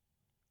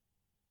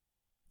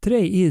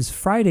Today is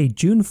Friday,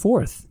 June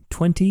 4th,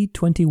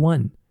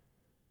 2021.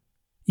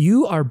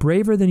 You are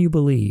braver than you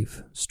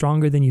believe,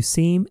 stronger than you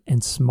seem,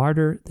 and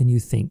smarter than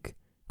you think.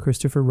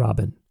 Christopher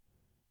Robin.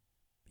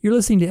 You're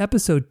listening to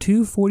episode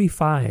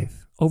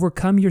 245,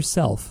 Overcome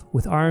Yourself,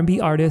 with R&B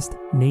artist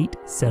Nate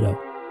Setto.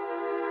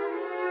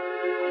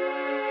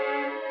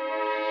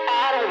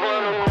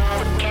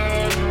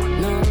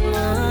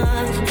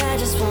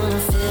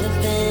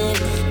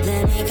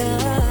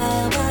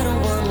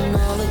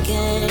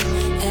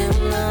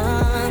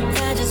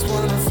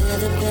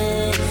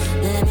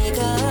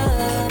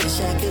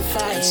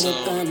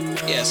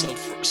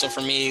 So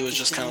for me, it was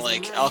just kind of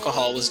like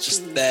alcohol was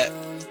just that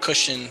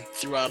cushion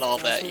throughout all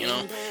that, you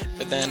know.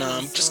 But then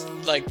just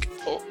like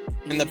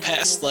in the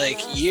past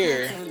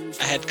year,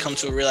 I had come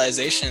to a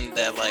realization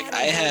that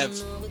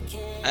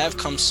I have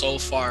come so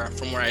far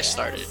from where I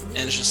started, and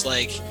it's just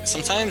like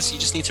sometimes you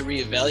just need to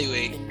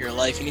reevaluate your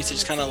life. You need to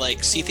just kind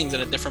of see things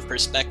in a different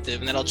perspective,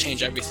 and that'll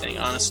change everything,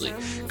 honestly.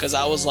 Because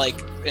I was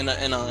in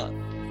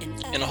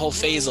a whole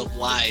phase of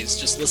lies,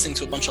 just listening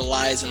to a bunch of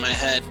lies in my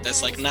head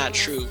that's not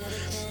true.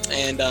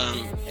 And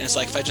it's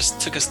if I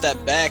just took a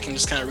step back and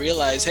just kind of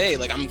realized, hey,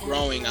 I'm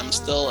growing, I'm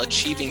still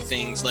achieving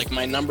things,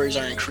 my numbers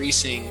are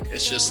increasing.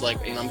 It's just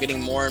I'm getting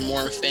more and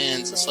more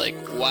fans. It's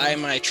why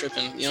am I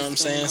tripping? You know what I'm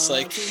saying?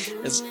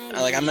 It's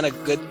I'm in a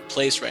good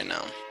place right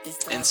now.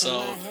 And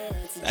so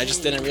I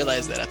just didn't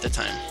realize that at the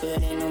time.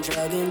 But ain't no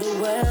drug in the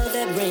world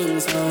that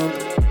brings hope.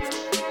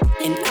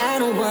 And I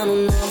don't want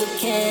another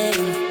can.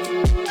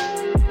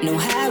 No,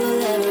 I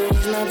will ever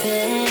ease my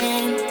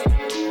pain.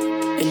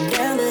 Been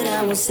down, but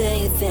I won't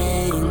say a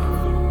thing.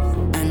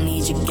 I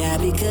need your guy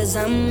because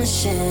I'm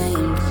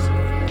ashamed.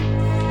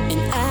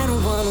 And I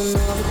don't want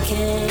another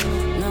king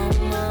no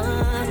more.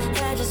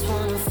 I just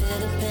want to feel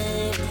the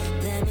pain.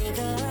 Let me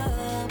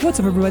go. What's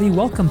up, everybody?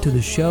 Welcome to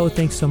the show.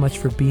 Thanks so much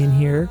for being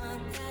here.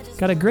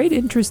 Got a great,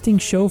 interesting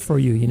show for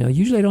you.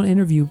 Usually I don't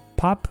interview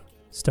pop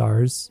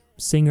stars,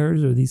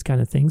 singers, or these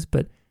kind of things,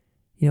 but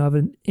I have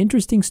an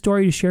interesting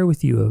story to share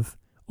with you of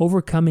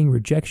overcoming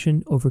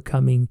rejection,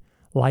 overcoming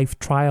life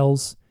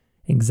trials,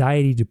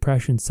 anxiety,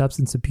 depression,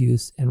 substance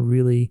abuse, and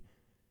really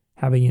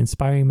having an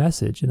inspiring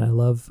message. And I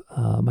love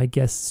my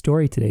guest's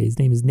story today. His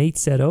name is Nate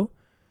Setto.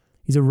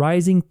 He's a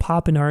rising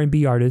pop and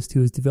R&B artist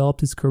who has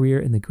developed his career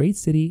in the great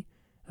city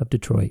of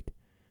Detroit.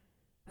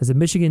 As a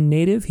Michigan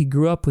native, he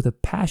grew up with a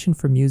passion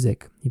for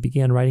music. He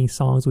began writing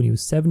songs when he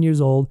was 7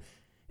 years old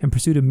and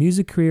pursued a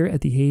music career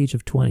at the age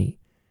of 20.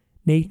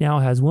 Nate now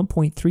has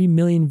 1.3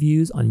 million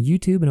views on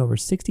YouTube and over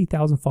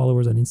 60,000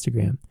 followers on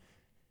Instagram.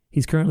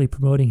 He's currently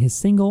promoting his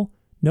single,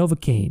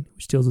 Novocaine,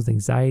 which deals with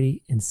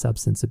anxiety and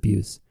substance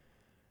abuse.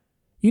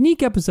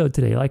 Unique episode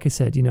today. Like I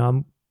said,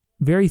 I'm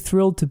very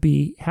thrilled to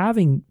be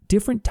having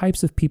different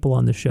types of people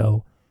on the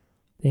show.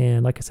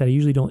 And like I said, I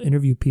usually don't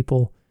interview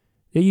people.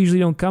 They usually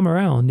don't come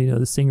around,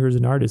 the singers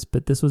and artists,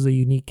 but this was a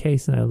unique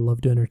case and I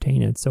love to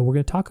entertain it. So we're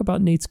going to talk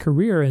about Nate's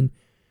career and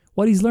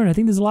what he's learned. I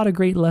think there's a lot of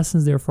great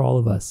lessons there for all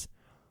of us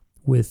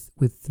with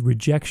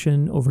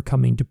rejection,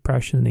 overcoming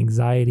depression and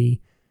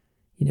anxiety,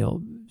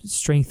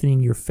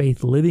 strengthening your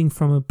faith, living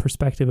from a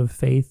perspective of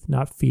faith,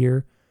 not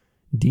fear,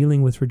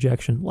 dealing with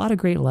rejection. A lot of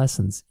great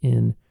lessons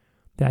in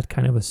that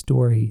kind of a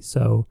story.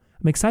 So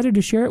I'm excited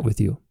to share it with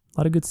you.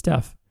 A lot of good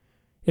stuff.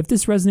 If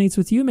this resonates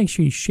with you, make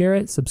sure you share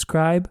it,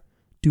 subscribe,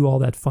 do all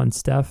that fun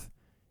stuff.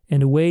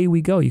 And away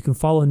we go. You can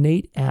follow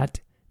Nate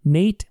at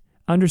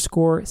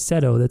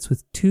Nate_Setto. That's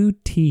with 2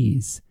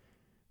 T's.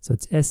 So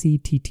it's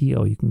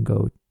Setto. You can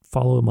go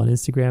follow him on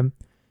Instagram.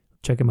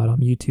 Check him out on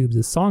YouTube.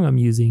 The song I'm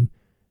using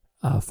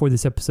for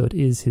this episode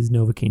is his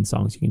Novocaine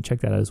song. So you can check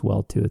that out as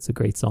well, too. It's a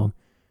great song.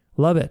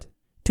 Love it.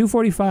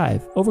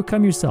 245,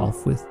 Overcome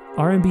Yourself with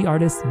R&B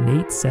artist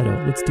Nate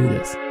Setto. Let's do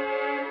this.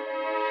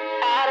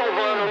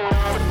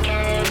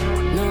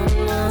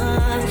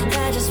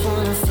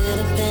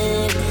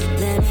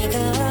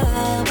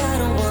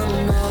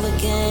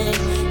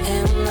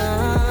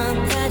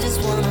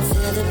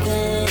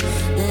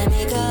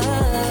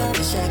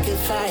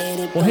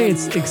 Well, hey,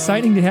 it's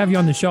exciting to have you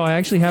on the show. I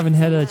actually haven't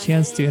had a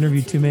chance to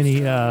interview too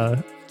many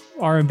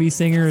R&B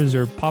singers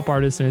or pop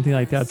artists or anything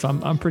like that, so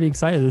I'm pretty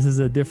excited. This is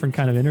a different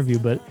kind of interview,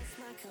 but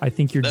I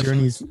think your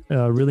journey's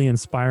really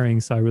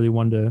inspiring, so I really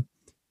wanted to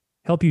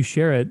help you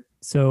share it.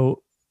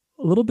 So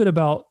a little bit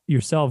about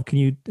yourself. Can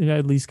you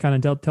at least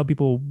kind of tell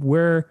people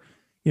where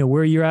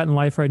you're at in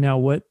life right now?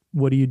 What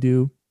do you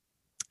do?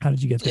 How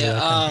did you get there?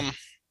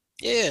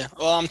 Yeah.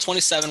 Well, I'm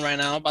 27 right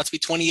now, about to be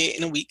 28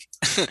 in a week.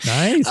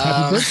 Nice.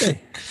 Happy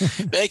birthday.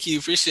 Thank you.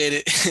 Appreciate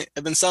it.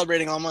 I've been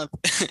celebrating all month.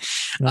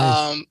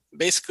 Nice.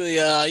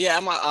 Basically,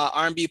 I'm an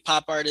R&B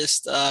pop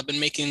artist. I've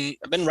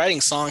been writing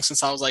songs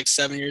since I was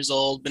 7 years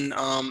old. Been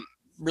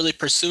really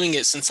pursuing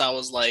it since I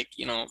was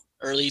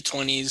early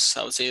 20s.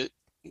 I would say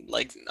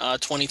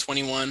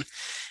 2021.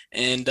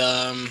 And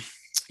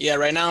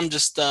right now I'm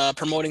just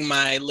promoting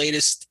my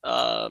latest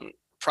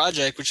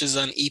project, which is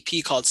an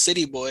EP called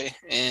City Boy,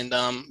 and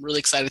I'm really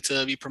excited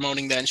to be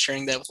promoting that and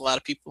sharing that with a lot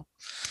of people.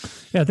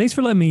 Yeah, thanks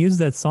for letting me use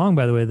that song,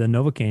 by the way, the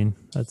Novocaine.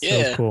 That's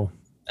so cool.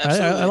 I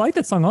Absolutely. like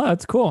that song a lot.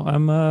 That's cool.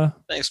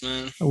 Thanks,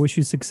 man. I wish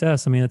you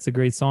success. I mean, it's a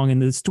great song,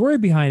 and the story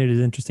behind it is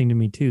interesting to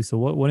me too. So,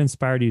 what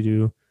inspired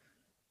you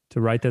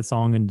to write that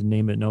song and to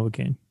name it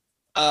Novocaine?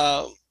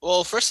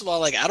 Well, first of all,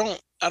 like I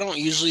don't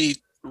usually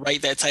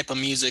write that type of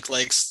music,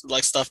 like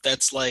stuff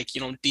that's like,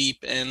 deep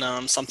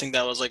and something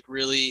that was like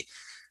really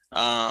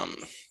um,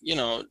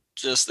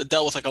 just it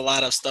dealt with like a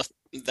lot of stuff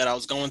that I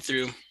was going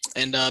through.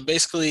 And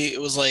basically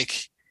it was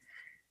like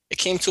it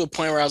came to a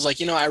point where I was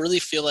like, I really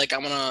feel like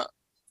I'm gonna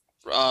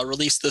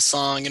release this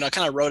song. I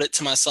kind of wrote it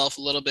to myself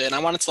a little bit, and I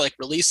wanted to like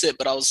release it,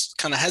 but I was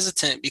kind of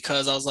hesitant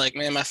because I was like,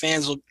 man, my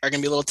are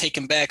gonna be a little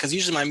taken back because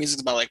usually my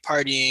music's about like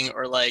partying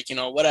or like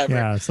whatever.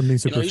 Yeah, something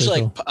Usually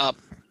like superficial.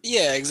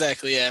 yeah,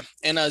 exactly, yeah,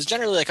 and it's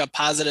generally like a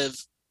positive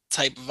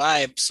type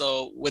vibe.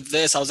 So with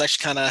this, I was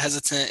actually kind of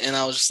hesitant, and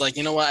I was just like,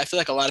 you know what, I feel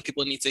like a lot of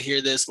people need to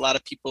hear this. A lot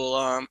of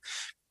people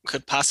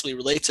could possibly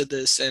relate to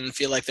this and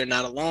feel like they're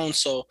not alone.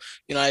 So,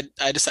 I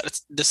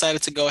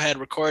decided to go ahead,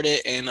 record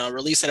it, and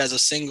release it as a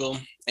single.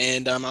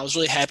 And I was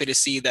really happy to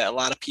see that a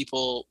lot of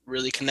people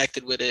really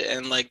connected with it,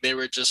 and like they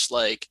were just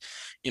like,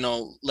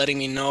 letting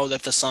me know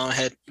that the song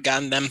had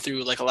gotten them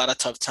through like a lot of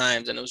tough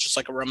times, and it was just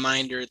like a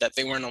reminder that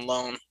they weren't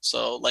alone.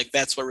 So, like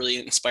that's what really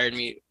inspired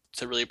me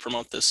to really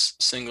promote this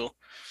single.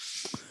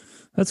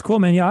 That's cool,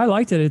 man. Yeah, I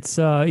liked it. It's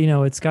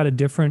it's got a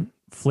different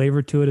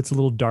flavor to it. It's a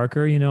little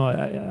darker. I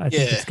think Yeah,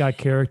 it's got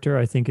character.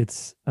 I think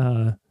it's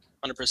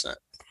 100%.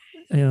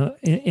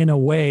 in a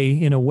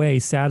way,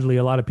 sadly,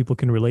 a lot of people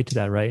can relate to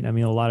that, right? I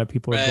mean, a lot of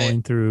people are Right.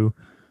 going through.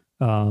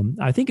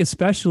 I think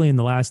especially in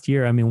the last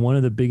year. I mean, one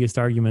of the biggest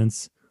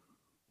arguments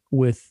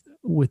with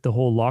the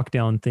whole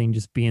lockdown thing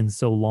just being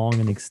so long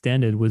and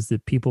extended was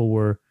that people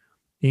were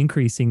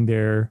increasing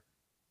their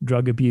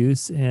drug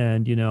abuse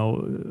and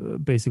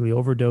basically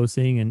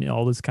overdosing and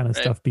all this kind of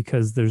Right. stuff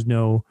because there's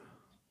no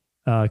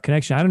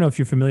connection. I don't know if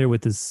you're familiar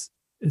with this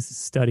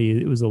study.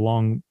 It was a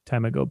long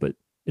time ago, but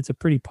it's a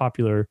pretty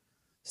popular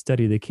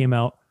study that came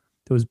out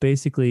that was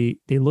basically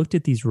they looked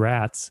at these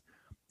rats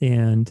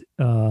and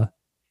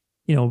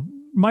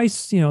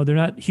mice, they're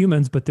not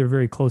humans, but they're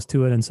very close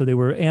to it. And so they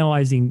were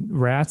analyzing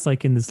rats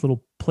like in this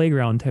little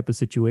playground type of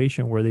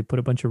situation where they put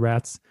a bunch of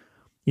rats,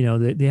 they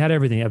had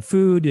everything. They had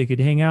food, they could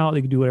hang out,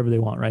 they could do whatever they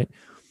want, right?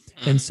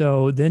 And Mhm.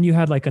 so then you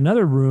had like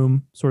another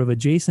room sort of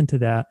adjacent to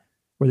that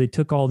where they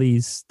took all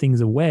these things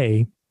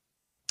away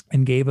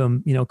and gave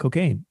them,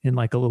 cocaine in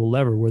like a little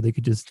lever where they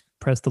could just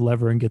press the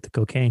lever and get the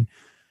cocaine.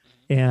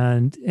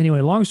 And anyway,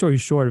 long story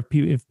short,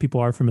 if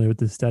people are familiar with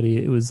this study,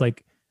 it was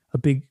like a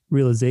big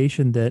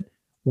realization that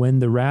when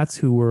the rats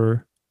who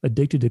were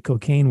addicted to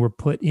cocaine were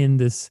put in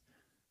this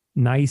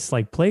nice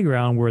like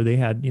playground where they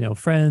had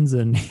friends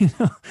and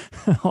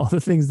all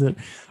the things that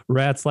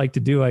rats like to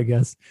do, I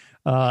guess,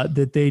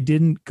 that they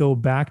didn't go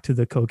back to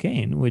the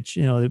cocaine, which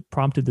it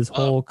prompted this Wow.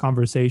 whole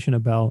conversation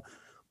about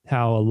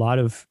how a lot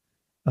of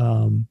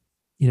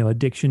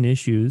addiction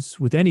issues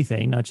with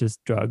anything, not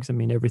just drugs. I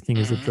mean, everything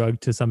is a Hmm.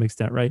 drug to some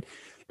extent, right?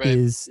 Right.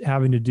 Is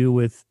having to do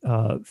with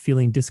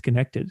feeling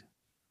disconnected,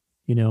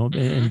 and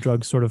Hmm.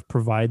 drugs sort of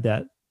provide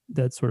that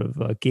sort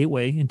of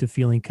gateway into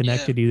feeling Yeah.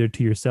 connected either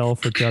to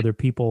yourself or to other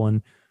people.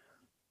 And,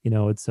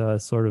 it's a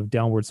sort of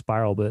downward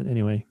spiral. But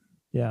anyway,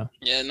 yeah.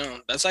 Yeah, no,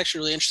 that's actually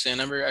really interesting.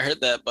 I heard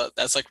that, but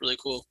that's like really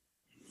cool.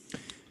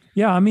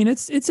 Yeah. I mean,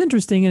 it's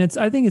interesting. And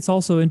I think it's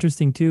also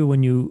interesting too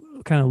when you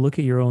kind of look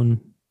at your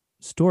own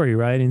story,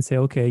 right? And say,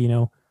 okay,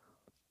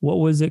 what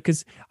was it?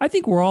 Because I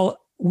think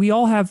we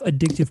all have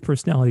addictive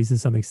personalities to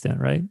some extent,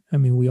 right? I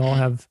mean, we all Hmm.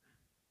 have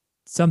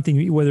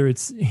something, whether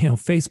it's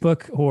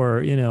Facebook or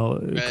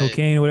Right.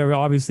 cocaine or whatever.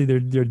 Obviously, they're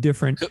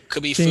different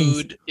Could be things.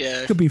 food.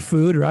 Yeah. Could be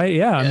food, right?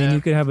 Yeah, I mean, Yeah.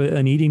 you could have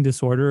an eating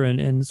disorder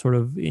and sort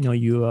of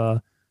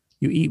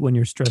you eat when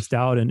you're stressed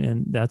out,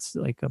 and that's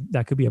like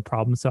that could be a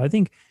problem. So I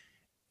think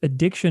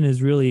addiction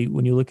is really,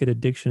 when you look at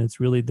addiction, it's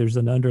really there's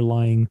an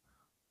underlying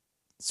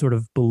sort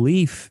of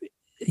belief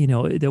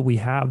that we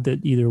have that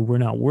either we're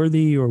not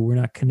worthy or we're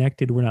not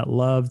connected, we're not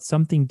loved,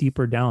 something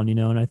deeper down,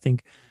 and I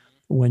think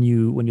when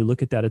you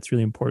look at that, it's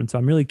really important. So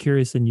I'm really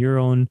curious in your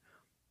own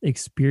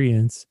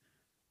experience,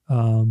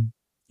 um,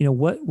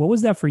 what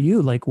was that for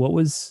you? Like, what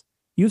was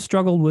you've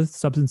struggled with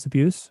substance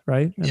abuse,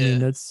 right? I mean,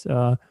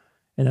 Yeah.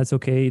 and that's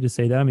okay to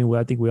say that. I mean,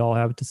 I think we all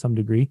have it to some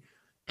degree.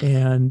 Hmm.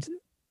 And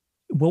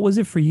what was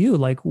it for you?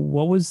 Like,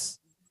 what was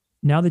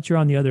now that you're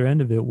on the other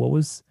end of it? What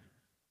was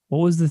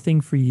the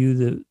thing for you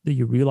that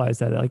you realized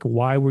that, like,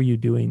 why were you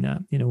doing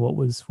that? What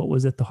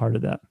was at the heart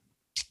of that?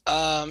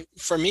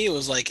 For me, it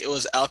was like it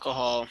was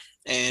alcohol,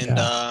 and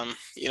Yeah.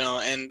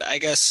 and I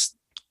guess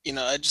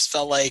I just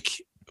felt like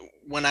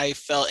when I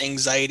felt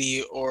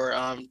anxiety or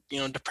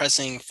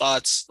depressing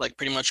thoughts like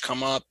pretty much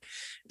come up,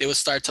 they would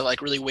start to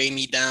like really weigh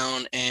me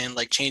down and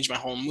like change my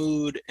whole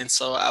mood, and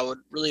so I would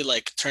really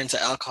like turn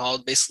to alcohol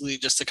basically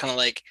just to kind of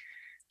like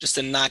just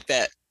to knock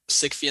that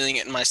sick feeling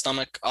in my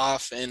stomach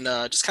off and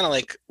just kind of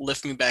like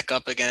lift me back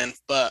up again.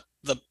 But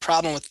the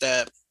problem with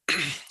that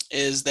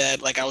is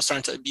that like I was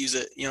starting to abuse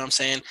it, you know what I'm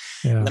saying?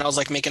 And Yeah. then I was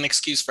like making an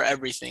excuse for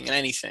everything and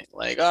anything.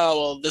 Like, oh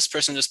well, this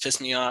person just pissed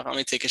me off. Let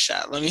me take a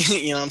shot. Let me,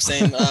 you know what I'm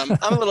saying?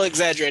 I'm a little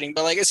exaggerating,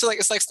 but like it's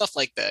like stuff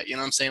like that, you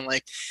know what I'm saying?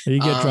 Like, You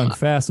get um, drunk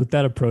fast with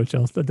that approach.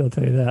 They'll tell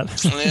you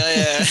that.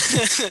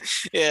 yeah, yeah,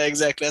 yeah,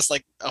 exactly. That's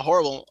like a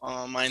horrible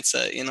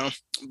mindset, you know.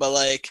 But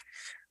like,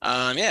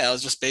 yeah, I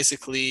was just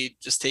basically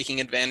just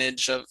taking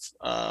advantage of,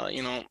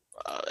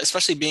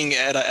 especially being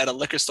at a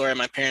liquor store, at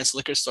my parents'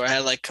 liquor store. I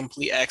had like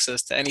complete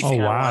access to Oh,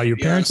 anything I wow. wanted. Your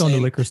You know what I'm parents owned a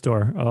saying? liquor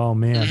store. Oh,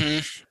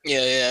 man.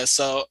 Yeah, yeah.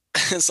 So,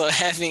 so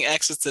having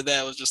access to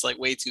that was just like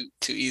way too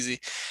easy.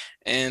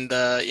 And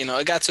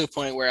it got to a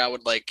point where I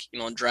would like,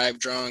 drive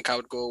drunk. I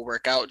would go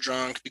work out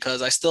drunk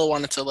because I still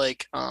wanted to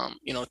like,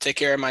 take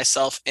care of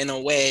myself in a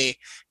way,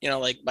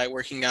 like by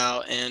working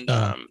out and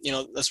Yeah.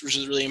 that's which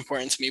is really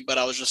important to me. But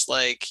I was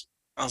like,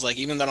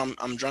 even though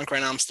I'm drunk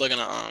right now, I'm still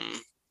gonna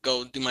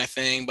go do my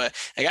thing. But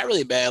it got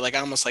really bad. Like I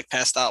almost like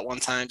passed out one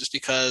time just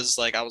because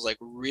like I was like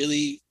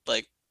really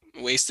like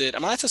wasted.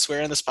 Am I allowed to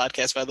swear on this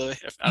podcast, by the way?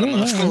 I don't Yeah,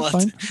 know if yeah, I'm that's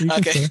allowed to. fine. You can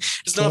Okay. swear.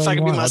 Just Say know if all I you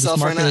can be want. I'll just myself or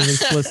mark it not.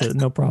 as explicit.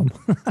 No problem.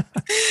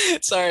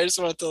 Sorry, I just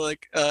wanted to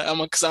like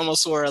because I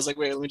almost swore. I was like,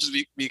 wait, let me just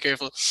be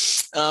careful.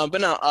 But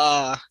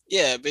no,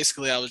 yeah,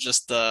 basically I was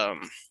just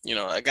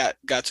I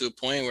got to a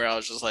point where I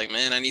was just like,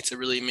 man, I need to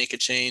really make a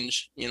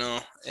change,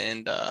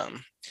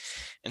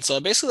 and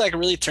so basically like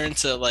really turned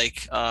to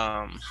like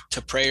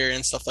to prayer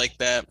and stuff like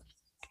that.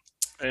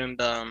 And And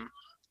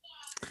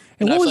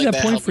I what feel was like that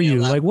that point helped for me a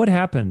you? lot. Like, what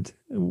happened?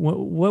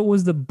 What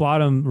was the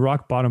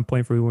rock bottom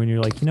point for you when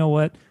you're like, you know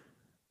what?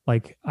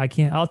 Like, I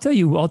can't, I'll tell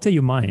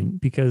you mine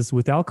because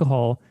with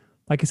alcohol,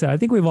 like I said, I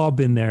think we've all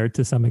been there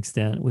to some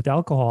extent. With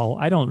alcohol,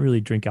 I don't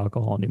really drink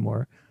alcohol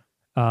anymore.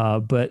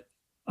 But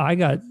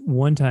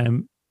one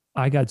time,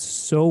 I got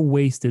so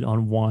wasted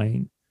on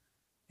wine.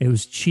 It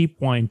was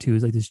cheap wine too. It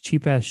was like this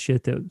cheap ass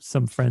shit that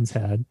some friends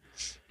had.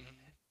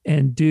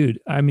 And dude,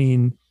 I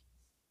mean,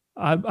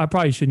 I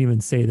probably shouldn't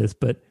even say this,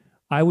 but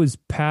I was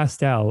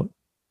passed out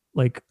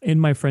like in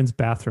my friend's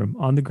bathroom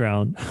on the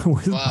ground Wow.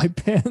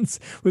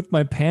 with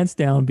my pants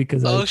down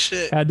because I Oh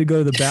shit. had to go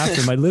to the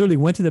bathroom. I literally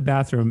went to the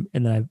bathroom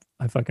and then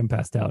I fucking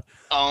passed out.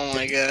 Oh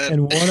my God.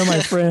 And one of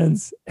my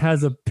friends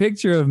has a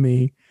picture of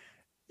me,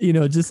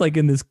 just like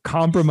in this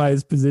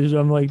compromised position.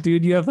 I'm like,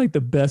 dude, you have like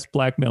the best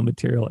blackmail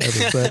material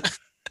ever. But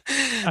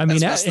I mean,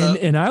 That's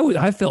messed up.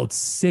 I felt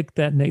sick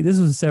that night. This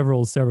was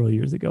several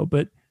years ago,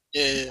 but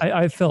Yeah.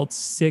 I felt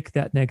sick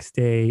that next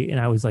day and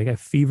I was like,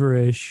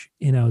 feverish.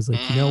 And I was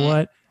like, you know Mhm.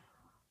 what?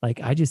 Like,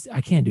 I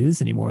can't do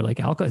this anymore. Like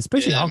alcohol,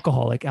 especially Yeah.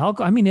 alcohol, like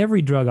alcohol. I mean,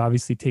 every drug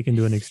obviously taken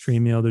to an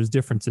extreme, there's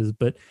differences,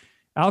 but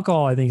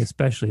alcohol, I think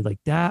especially like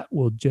that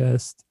will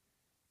just,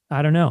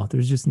 I don't know.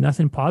 There's just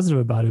nothing positive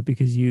about it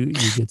because you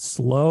get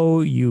slow.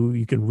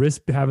 You can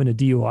risk having a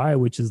DUI,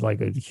 which is like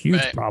a huge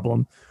Right.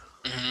 problem.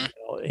 Hmm.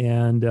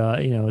 And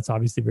it's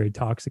obviously very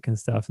toxic and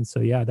stuff. And so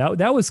yeah,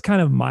 that was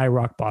kind of my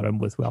rock bottom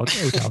with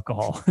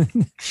alcohol. Like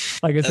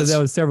I said, that That's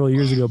was several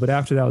years ago. But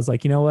after that, I was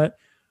like, you know what?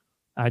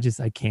 I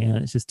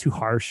can't. It's just too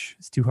harsh.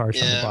 It's too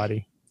harsh on the yeah.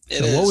 body. It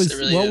So is. It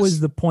really what was is.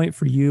 the point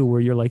for you where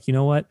you're like, you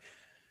know what?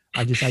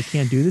 I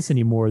can't do this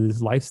anymore.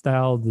 This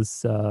lifestyle,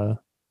 this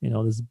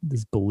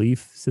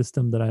belief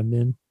system that I'm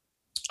in.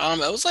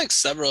 It was like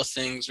several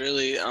things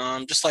really.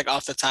 Just like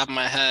off the top of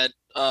my head,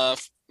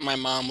 my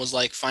mom was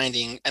like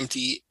finding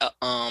empty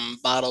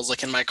bottles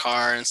like in my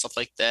car and stuff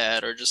like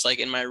that, or just like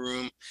in my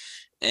room,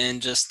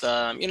 and just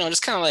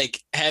just kind of like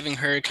having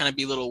her kind of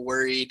be a little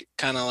worried,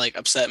 kind of like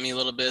upset me a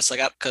little bit. So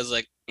like, because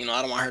like I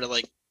don't want her to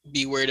like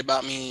be worried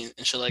about me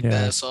and shit like Yeah.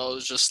 that. So it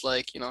was just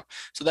like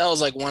so that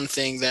was like one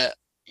thing that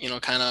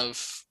kind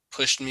of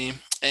pushed me.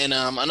 And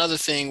another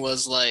thing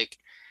was like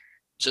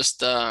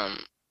just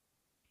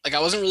like I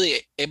wasn't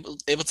really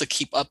able to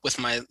keep up with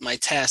my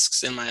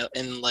tasks and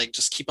like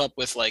just keep up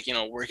with like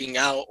working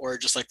out or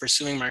just like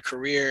pursuing my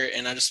career,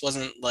 and I just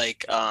wasn't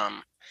like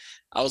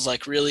I was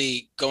like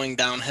really going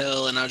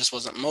downhill and I just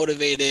wasn't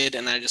motivated,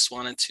 and I just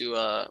wanted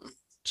to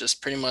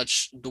just pretty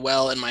much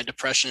dwell in my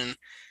depression.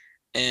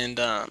 And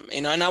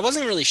and I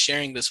wasn't really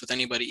sharing this with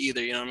anybody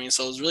either, you know what I mean?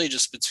 So it was really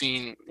just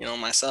between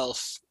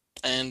myself.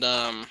 And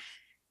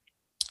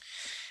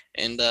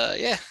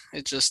yeah,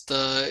 it just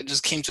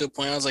came to a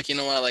point. I was like, you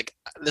know what, like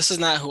this is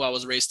not who I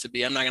was raised to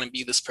be. I'm not gonna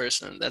be this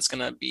person that's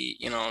gonna be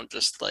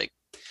just like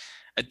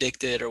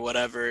addicted or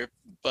whatever.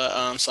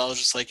 But so I was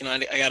just like,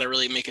 I gotta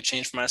really make a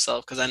change for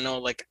myself because I know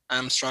like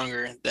I'm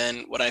stronger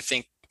than what I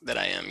think that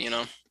I am.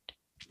 And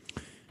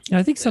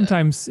I think Yeah.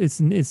 sometimes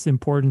it's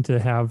important to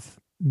have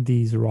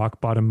these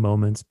rock bottom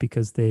moments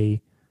because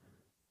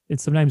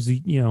it's sometimes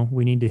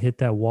we need to hit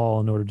that wall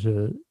in order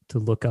to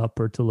look up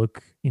or to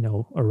look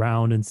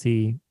around and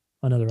see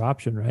another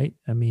option, right?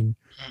 I mean,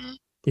 Mhm.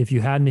 if you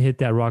hadn't hit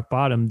that rock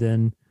bottom,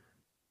 then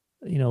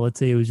let's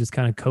say it was just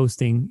kind of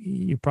coasting,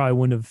 you probably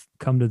wouldn't have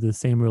come to the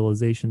same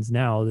realizations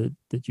now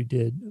that you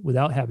did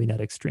without having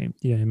that extreme.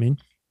 You know what I mean?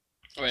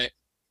 Right.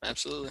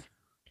 Absolutely.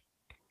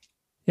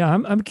 Yeah,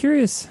 I'm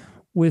curious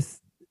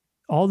with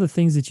all the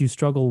things that you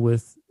struggle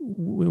with.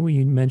 when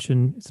you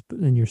mentioned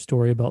in your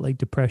story about like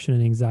depression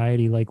and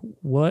anxiety, like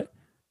what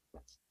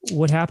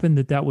happened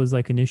that was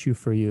like an issue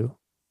for you?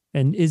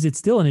 And is it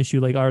still an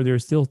issue? Like, are there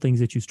still things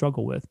that you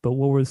struggle with? But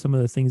what were some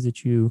of the things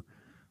that you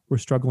were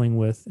struggling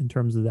with in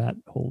terms of that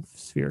whole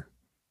sphere?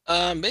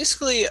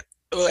 Basically,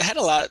 well, it had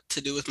a lot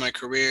to do with my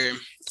career.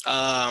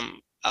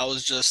 I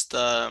was just,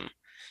 I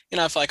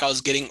felt like I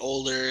was getting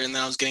older, and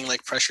then I was getting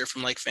like pressure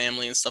from like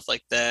family and stuff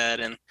like that,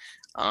 and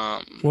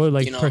Or you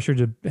like know, pressure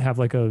to have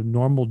like a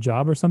normal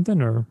job or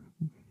something? Or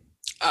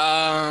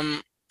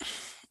um,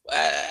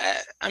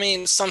 I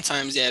mean,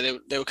 sometimes, yeah,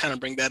 they would kind of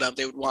bring that up.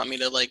 They would want me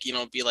to like,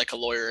 be like a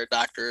lawyer or a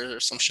doctor or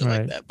some shit like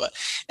right? that. But,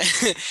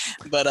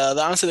 but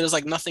honestly, there's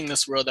like nothing in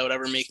this world that would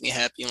ever make me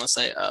happy unless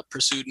I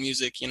pursued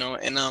music, And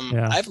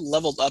Yeah. I've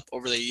leveled up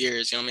over the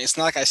years. I mean, it's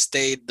not like I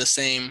stayed the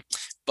same,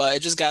 but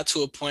it just got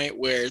to a point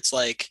where it's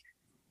like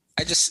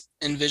I just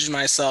envision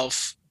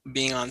myself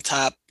being on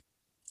top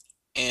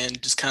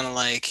and just kind of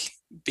like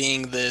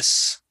being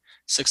this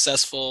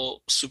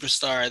successful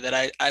superstar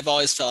that I've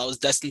always felt I was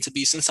destined to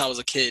be since I was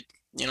a kid.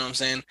 You know what I'm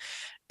saying?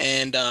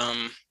 And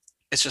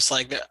it's just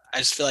like I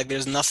just feel like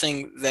there's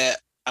nothing that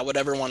I would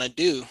ever want to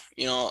do,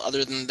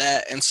 other tthan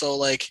that. And so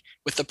like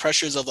with the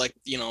pressures of like,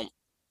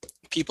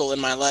 people in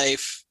my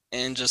life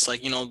and just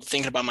like,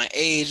 thinking about my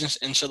age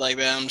and shit like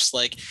that, I'm just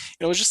like,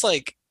 it was just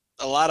like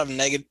a lot of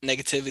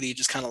negativity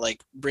just kind of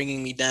like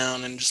bringing me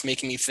down and just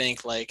making me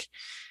think like,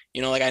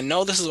 like I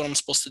know this is what I'm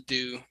supposed to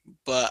do,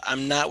 but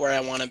I'm not where I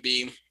want to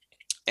be.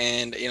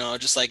 And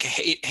just like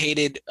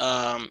hated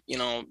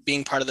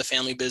being part of the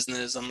family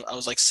business. I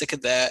was like sick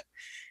of that,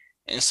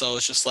 and so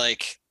it's just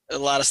like a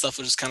lot of stuff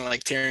was just kind of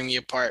like tearing me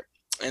apart.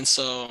 And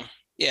so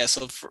yeah,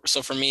 so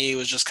for me it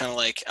was just kind of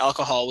like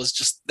alcohol was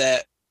just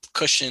that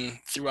cushion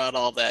throughout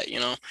all that,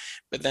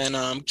 but then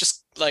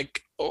just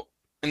like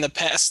in the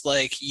past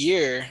like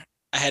year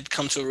I had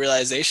come to a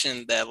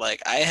realization that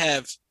like I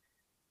have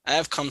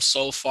come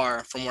so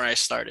far from where I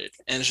started.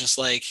 And it's just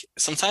like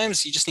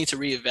sometimes you just need to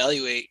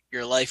reevaluate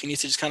your life. You need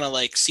to just kind of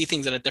like see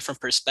things in a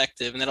different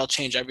perspective, and that'll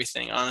change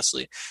everything,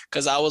 honestly.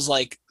 Because I was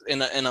like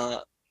in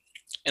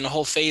a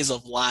whole phase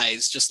of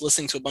lies, just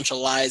listening to a bunch of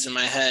lies in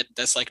my head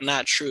that's like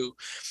not true.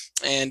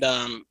 And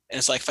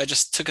it's like if I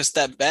just took a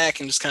step back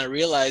and just kind of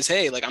realize,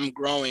 hey, like I'm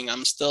growing,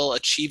 I'm still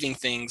achieving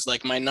things,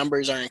 like my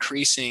numbers are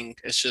increasing.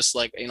 It's just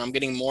like, I'm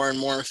getting more and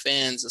more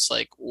fans. It's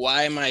like,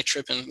 why am I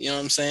tripping? You know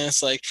what I'm saying?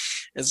 It's like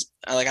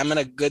I'm in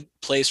a good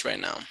place right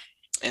now.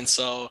 And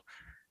so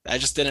I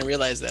just didn't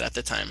realize that at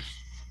the time.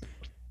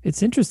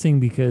 It's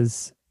interesting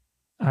because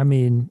I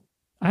mean,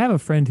 I have a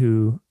friend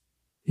who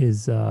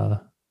is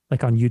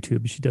like on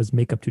YouTube. She does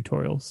makeup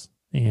tutorials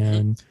Hmm.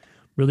 and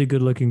really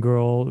good looking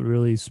girl,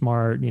 really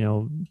smart,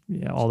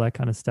 yeah, all that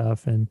kind of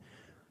stuff. And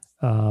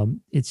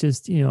it's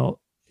just,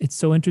 it's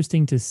so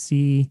interesting to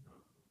see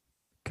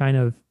kind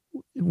of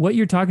what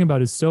you're talking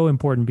about is so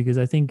important because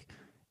I think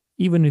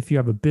even if you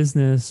have a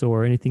business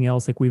or anything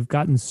else, like we've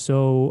gotten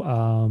so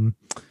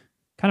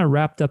kind of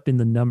wrapped up in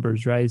the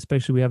numbers, right?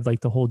 Especially we have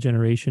like the whole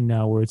generation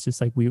now where it's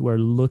just like we were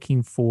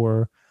looking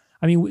for,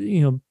 I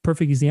mean,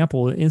 perfect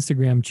example,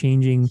 Instagram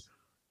changing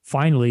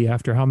finally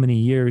after how many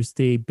years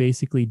they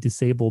basically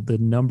disabled the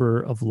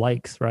number of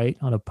likes, right,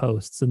 on a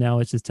post. So now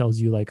it just tells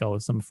you like, oh,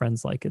 some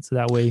friends like it. So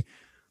that way,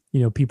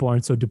 people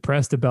aren't so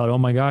depressed about, oh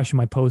my gosh,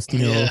 my post,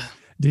 Yeah.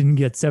 didn't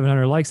get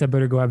 700 likes. I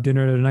better go have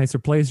dinner at a nicer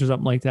place or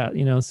something like that,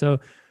 So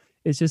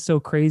it's just so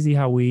crazy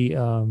how we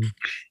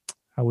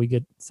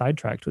get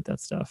sidetracked with that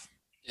stuff.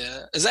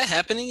 Yeah. Is that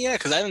happening yet?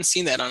 Because I haven't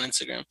seen that on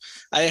Instagram.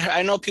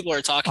 I know people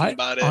are talking I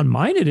about it. On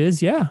mine it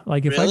is, yeah.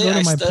 Like if I Really? go to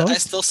I my still I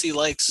post, still see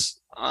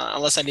likes,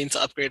 unless I need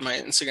to upgrade my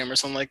Instagram or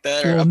something like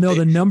that, or well, no, update.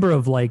 the number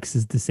of likes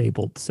is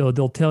disabled. So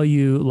they'll tell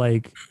you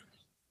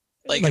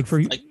Like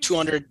for like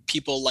 200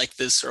 people like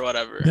this or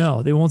whatever.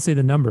 no, they won't say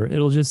the number.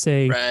 It'll just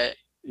say, Right.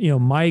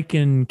 Mike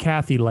and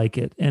Kathy like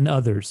it and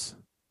others.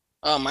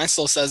 Oh, mine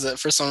still says it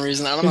for some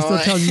reason. I don't It know still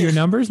why. tells you your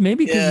numbers,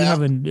 maybe because you Yeah,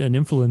 have an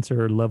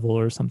influencer level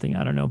or something.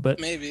 I don't know, but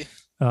maybe,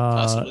 uh,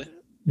 possibly.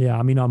 yeah,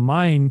 I mean, on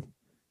mine,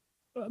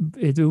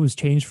 it was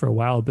changed for a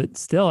while, but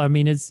still, I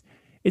mean, it's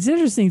an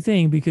interesting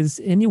thing because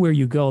anywhere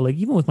you go, like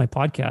even with my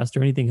podcast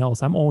or anything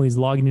else, I'm always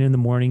logging in the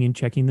morning and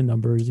checking the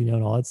numbers,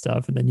 and all that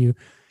stuff. And then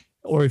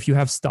or if you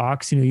have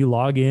stocks, you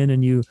log in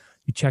and you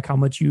check how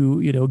much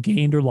you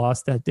gained or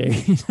lost that day.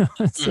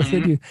 So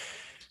then Hmm.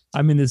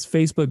 I'm in this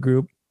Facebook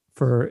group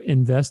for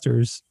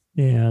investors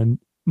and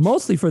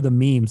mostly for the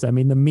memes. I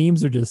mean, the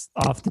memes are just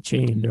off the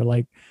chain. They're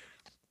like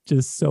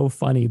just so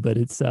funny, but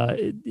it's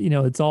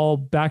all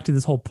back to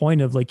this whole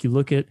point of like you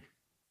look at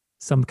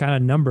some kind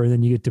of number and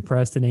then you get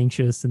depressed and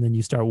anxious and then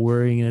you start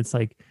worrying and it's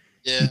like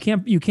Yeah,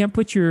 you can't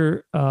put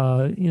your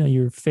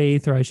your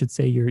faith, or I should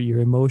say your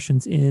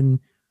emotions in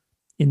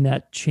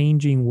that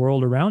changing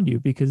world around you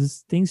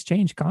because things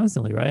change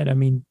constantly, right? I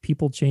mean,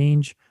 people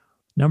change,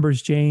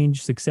 numbers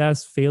change,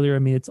 success, failure. I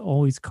mean, it's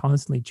always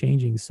constantly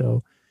changing.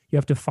 So you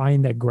have to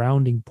find that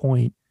grounding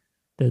point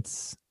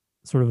that's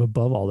sort of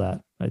above all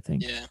that, I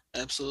think. yeah,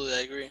 absolutely.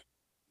 I agree.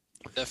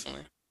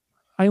 Definitely.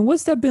 I mean,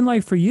 what's that been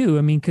like for you?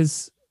 I mean,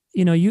 because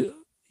you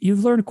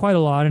you've learned quite a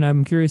lot, and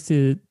I'm curious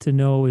to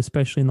know,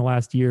 especially in the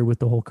last year with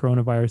the whole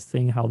coronavirus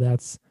thing, how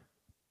that's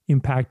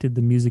impacted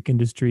the music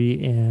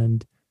industry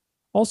and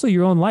also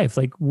your own life.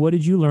 Like, what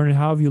did you learn, and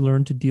how have you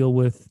learned to deal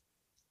with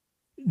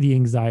the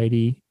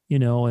anxiety,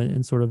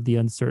 and sort of the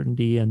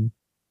uncertainty and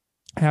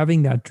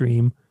having that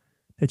dream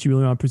that you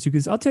really want to pursue?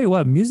 Because I'll tell you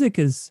what, music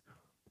is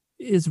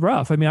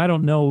rough. I mean, I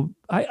don't know.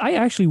 I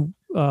actually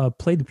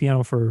played the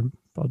piano for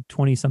about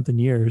 20 something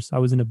years. I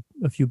was in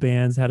a few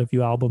bands, had a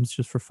few albums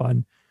just for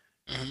fun.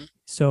 Hmm.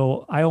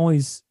 So I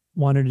always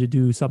wanted to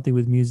do something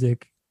with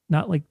music,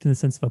 not like in the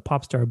sense of a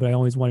pop star, but I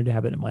always wanted to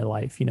have it in my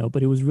life,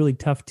 but it was really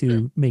tough Sure.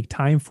 to make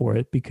time for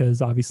it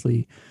because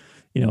obviously,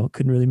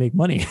 couldn't really make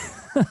money.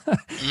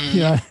 you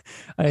know,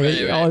 Hmm.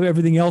 Right, I right.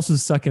 everything else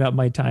was sucking up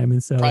my time.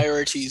 And so,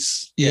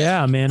 Priorities.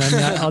 Yeah. yeah, man, I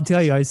mean, I'll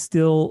tell you,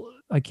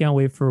 I can't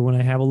wait for when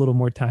I have a little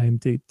more time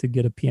to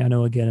get a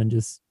piano again and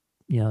just,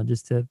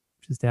 just to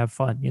have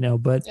fun,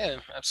 but, Yeah,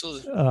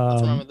 absolutely. Nothing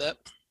wrong um, with that.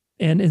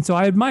 and so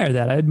I admire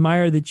that. I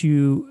admire that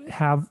you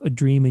have a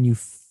dream and you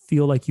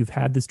feel like you've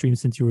had this dream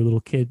since you were a little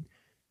kid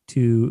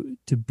to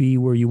be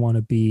where you want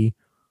to be.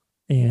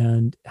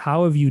 And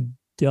how have you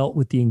dealt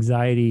with the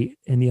anxiety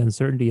and the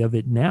uncertainty of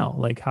it now?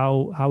 Like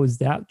how is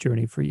that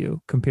journey for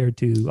you compared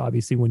to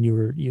obviously when you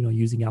were,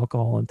 using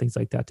alcohol and things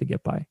like that to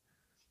get by?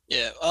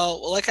 Yeah.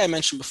 Well, like I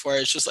mentioned before,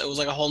 it's just it was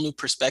like a whole new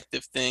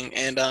perspective thing,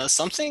 and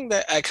something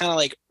that I kind of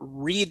like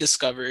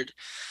rediscovered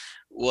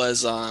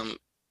was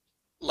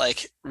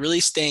like really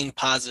staying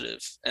positive.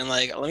 And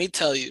like, let me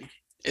tell you,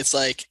 it's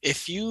like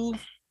if you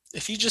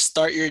just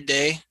start your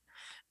day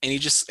and you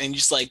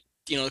just like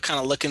kind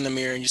of look in the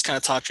mirror and just kind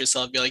of talk to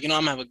yourself, be like, I'm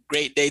gonna have a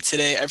great day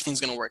today,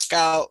 everything's gonna work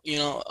out,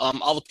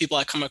 all the people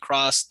I come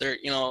across, they're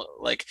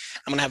like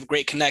I'm gonna have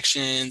great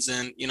connections,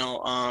 and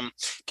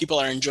people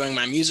are enjoying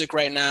my music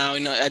right now.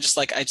 I just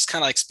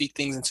kind of like speak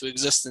things into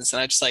existence,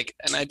 and I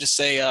just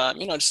say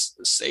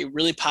just say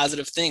really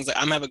positive things, like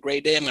I'm gonna have a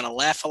great day, I'm gonna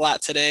laugh a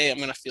lot today, I'm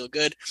gonna feel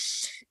good.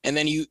 And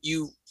then you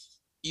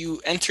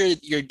enter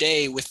your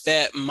day with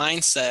that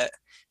mindset,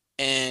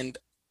 and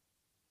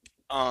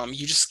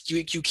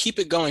you keep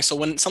it going. So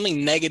when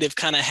something negative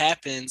kind of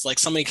happens, like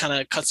somebody kind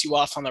of cuts you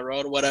off on the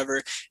road or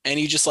whatever, and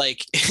you just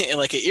like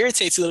like it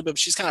irritates you a little bit, but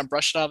she's kind of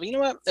brush it off. You know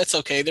what? That's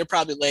okay. They're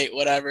probably late,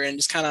 whatever, and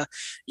just kind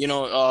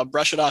of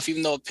brush it off,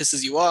 even though it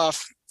pisses you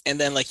off. And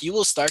then like you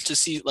will start to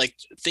see like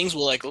things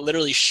will like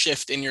literally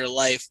shift in your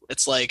life.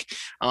 It's like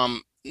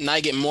now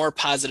you get more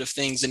positive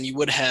things than you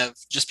would have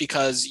just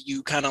because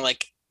you kind of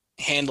like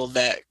handled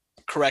that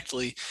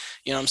correctly.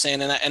 You know what I'm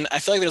saying? And I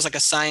feel like there's like a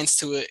science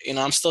to it.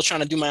 I'm still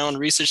trying to do my own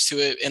research to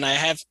it, and I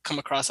have come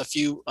across a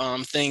few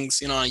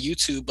things, on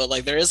YouTube. But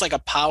like there is like a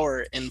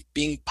power in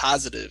being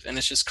positive, and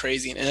it's just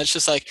crazy. And it's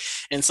just like,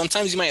 and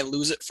sometimes you might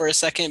lose it for a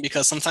second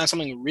because sometimes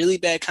something really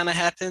bad kind of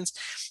happens,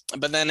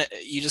 but then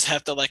you just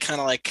have to like kind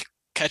of like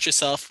catch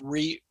yourself,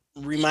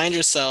 remind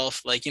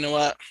yourself, like, you know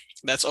what?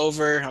 That's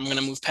over. I'm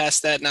gonna move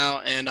past that now,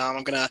 and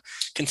I'm gonna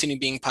continue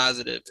being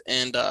positive.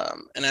 And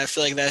I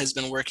feel like that has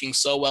been working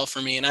so well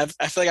for me. And I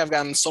feel like I've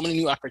gotten so many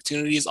new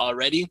opportunities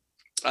already,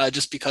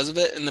 just because of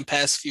it in the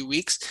past few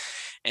weeks.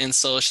 And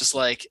so it's just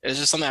like it's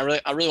just something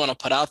I really want to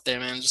put out there,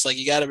 man. Just like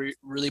you got to be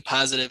really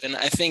positive, and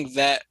I think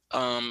that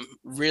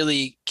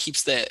really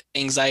keeps that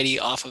anxiety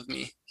off of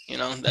me.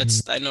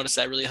 Mm. I noticed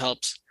that really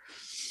helps.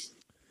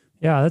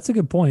 Yeah, that's a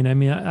good point. I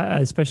mean,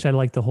 especially I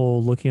like the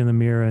whole looking in the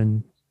mirror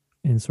and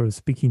sort of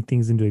speaking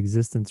things into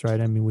existence,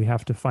 right? I mean, we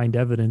have to find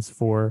evidence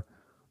for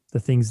the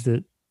things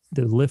that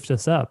lift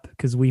us up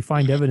because we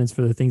find Hmm. evidence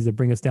for the things that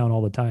bring us down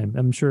all the time.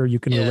 I'm sure you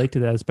can Yeah, relate to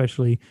that,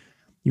 especially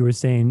you were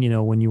saying,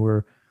 when you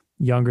were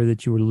younger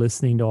that you were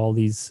listening to all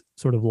these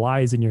sort of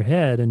lies in your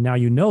head and now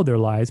they're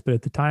lies, but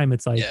at the time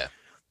it's like yeah,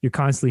 you're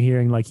constantly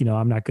hearing like,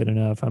 I'm not good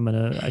enough.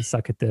 I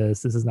suck at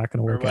this. This is not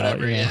going to or work out,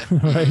 whatever. Yeah.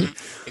 right?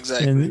 Hmm.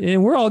 Exactly.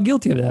 And we're all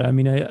guilty of that. I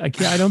mean, I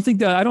can't, I don't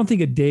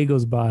think a day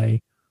goes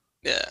by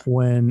Yeah.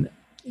 when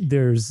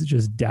there's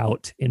just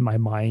doubt in my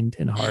mind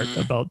and heart Hmm.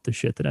 about the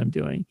shit that I'm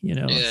doing,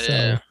 Yeah, yeah.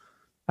 So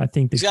I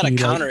think the He's got to key,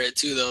 like, counter it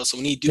too, though. So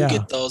when you do yeah,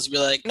 get those, be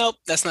like, nope,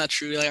 that's not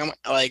true. Like I'm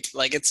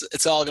like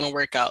it's all gonna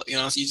work out. So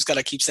you just got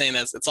to keep saying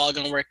that it's all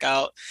gonna work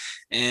out,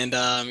 and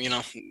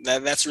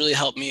that's really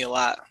helped me a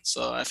lot.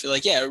 So I feel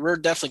like yeah, we're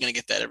definitely gonna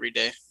get that every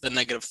day. The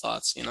negative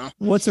thoughts.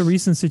 what's a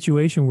recent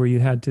situation where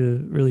you had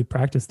to really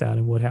practice that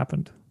and what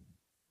happened?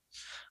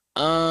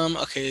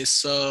 Okay,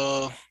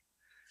 so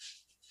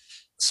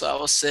I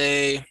will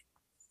say,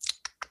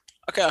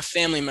 okay, a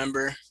family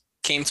member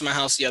came to my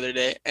house the other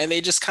day, and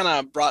they just kind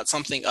of brought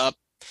something up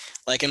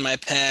like in my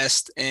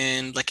past,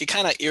 and like it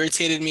kind of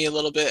irritated me a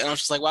little bit, and I was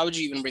just like, why would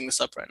you even bring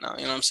this up right now?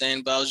 You know what I'm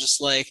saying? But I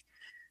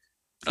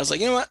was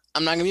like, you know what?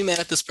 I'm not gonna be mad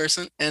at this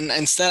person. And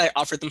instead I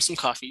offered them some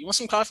coffee. You want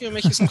some coffee? I'll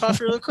make you some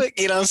coffee real quick.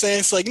 You know what I'm saying?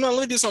 It's like, let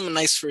me do something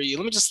nice for you.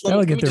 Let me just let me, That'll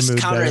let get me their just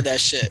mood counter better. that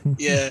shit.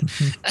 Yeah.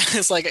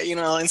 It's like,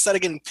 instead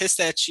of getting pissed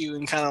at you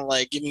and kind of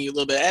like giving you a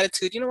little bit of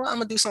attitude, you know what? I'm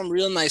gonna do something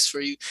real nice for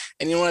you.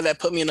 And you know what? That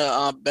put me in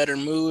a better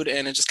mood.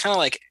 And it just kind of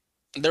like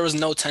there was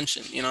no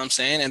tension, you know what I'm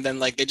saying? And then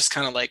like they just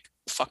kind of like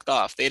fucked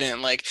off. They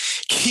didn't like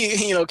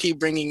keep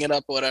bringing it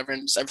up or whatever,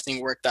 and just everything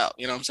worked out.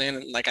 You know what I'm saying?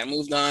 And like I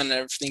moved on, and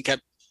everything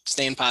kept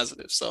staying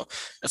positive. So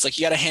it's like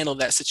you got to handle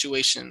that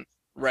situation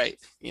right.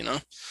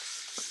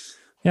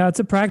 Yeah, it's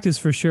a practice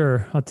for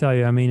sure. I'll tell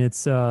you. I mean,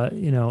 it's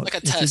Like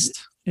a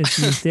test.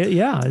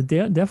 yeah,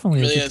 It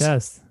definitely really it's a is.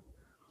 test.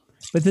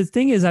 But the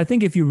thing is, I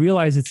think if you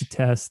realize it's a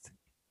test,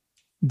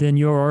 then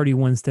you're already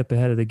one step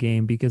ahead of the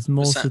game because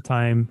most of Percent. the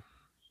time,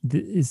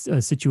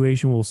 a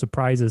situation will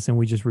surprise us and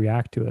we just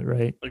react to it,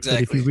 right? But if you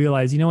Exactly.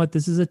 realize, you know what,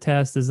 this is a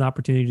test, there's an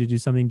opportunity to do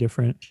something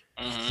different,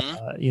 Hmm.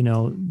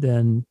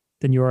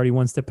 then you're already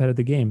one step ahead of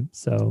the game.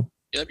 So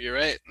Yep, you're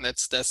right.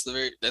 That's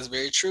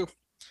very true.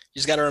 You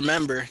just got to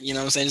remember, what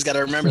I'm saying? You just got to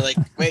remember, like,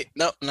 wait,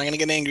 no, I'm not going to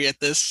get angry at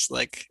this.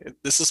 Like,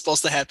 this is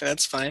supposed to happen.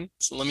 That's fine.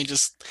 So let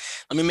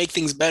me make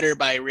things better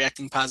by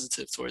reacting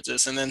positive towards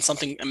this. And then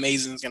something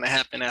amazing is going to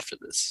happen after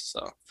this.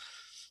 So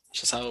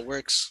it's just how it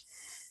works.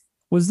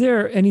 was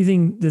there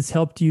anything that's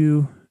helped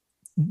you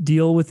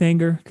deal with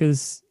anger?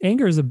 Because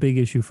anger is a big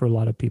issue for a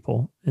lot of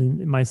people,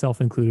 and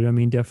myself included. I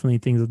mean, definitely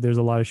there's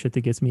a lot of shit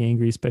that gets me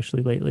angry,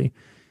 especially lately,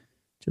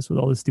 just with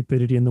all the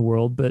stupidity in the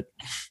world. But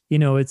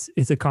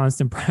it's a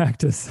constant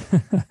practice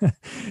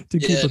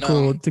Yeah,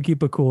 no. to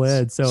keep a cool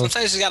head. So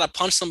Sometimes you got to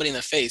punch somebody in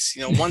the face,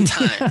 one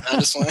time. I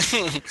just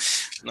want,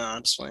 no,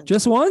 I'm just playing.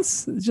 just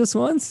once.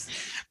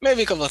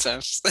 Maybe a couple of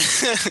times.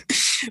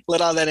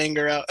 Let all that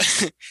anger out.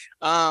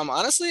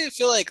 Honestly, I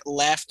feel like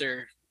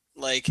laughter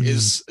Mm,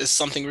 is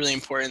something really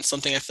important,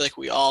 something I feel like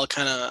we all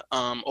kind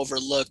of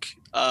overlook.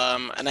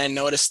 And I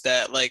noticed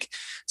that like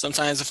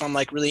sometimes if I'm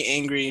like really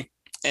angry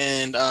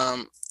and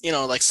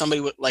like somebody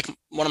would like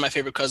one of my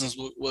favorite cousins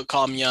would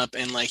call me up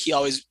and like he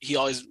always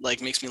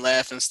like makes me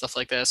laugh and stuff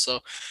like that. So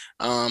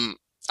um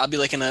I'll be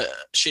like in a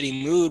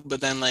shitty mood, but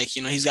then like,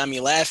 he's got me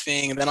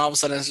laughing, and then all of a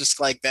sudden it's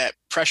just like that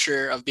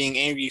pressure of being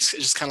angry is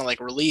just kind of like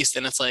released,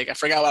 and it's like I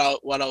forgot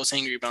what I was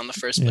angry about in the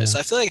first place. yeah. So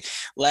I feel like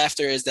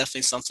laughter is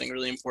definitely something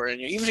really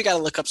important. Even if you got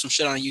to look up some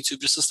shit on YouTube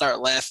just to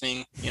start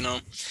laughing,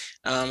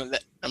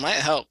 that might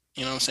help.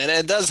 You know what I'm saying?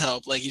 It does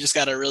help. Like you just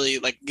got to really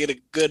like get a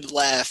good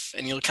laugh,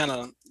 and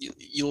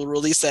you'll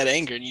release that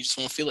anger, and you just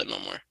won't feel it no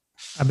more.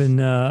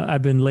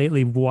 I've been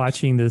lately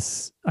watching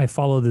this. I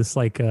follow this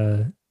like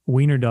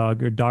wiener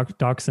dog or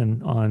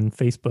dachshund on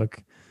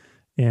Facebook,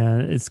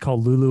 and it's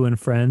called Lulu and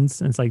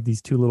Friends. And it's like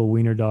these two little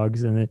wiener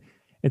dogs, and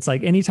it's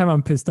like anytime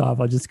I'm pissed off,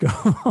 I'll just go,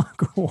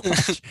 go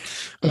watch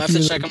I'm a gonna have to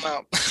few of check those. them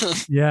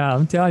out. Yeah,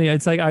 I'm telling you,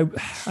 it's like I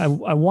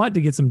want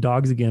to get some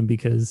dogs again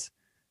because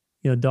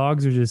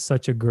dogs are just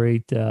such a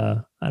great.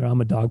 I don't know,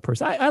 I'm a dog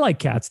person. I like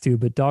cats too,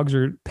 but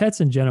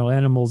pets in general.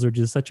 Animals are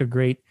just such a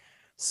great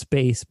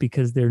space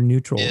because they're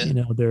neutral.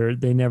 Yeah,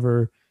 They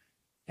never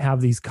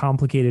have these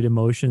complicated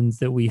emotions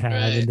that we have,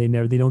 right, and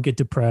they don't get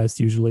depressed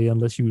usually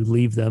unless you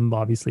leave them,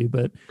 obviously.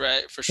 But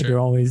right, for but sure.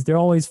 they're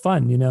always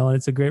fun, and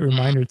it's a great Mhm.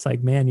 reminder. It's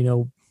like, man,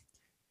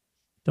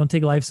 don't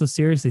take life so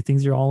seriously.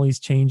 Things are always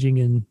changing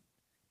and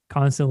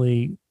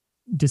constantly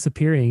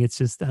disappearing. It's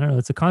just, I don't know,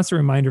 it's a constant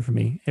reminder for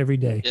me every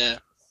day Yeah,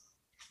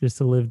 just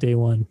to live day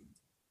one.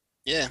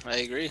 yeah, I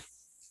agree.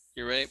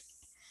 You're right.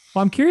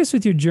 Well, I'm curious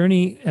with your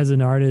journey as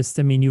an artist.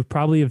 I mean, you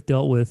probably have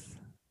dealt with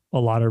a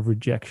lot of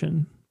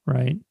rejection,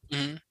 right?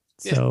 Hmm.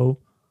 Yeah, So,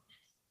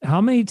 how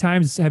many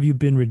times have you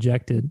been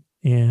rejected,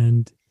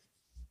 and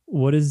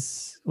what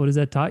has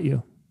that taught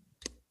you?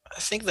 I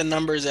think the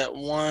number's at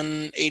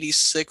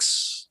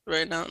 186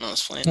 right now. No,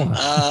 it's fine.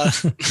 Wow.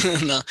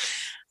 No.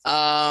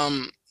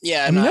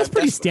 Yeah, I no, mean, that's I've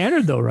pretty definitely.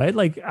 standard though, right?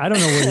 Like, I don't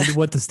know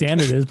what the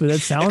standard is, but that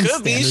It sounds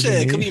could be standard to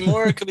shit. It could me. be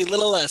more. It could be a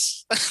little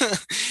less.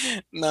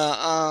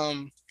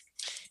 No.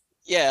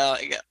 Yeah,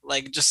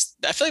 like just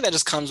I feel like that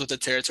just comes with the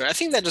territory. I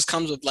think that just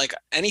comes with like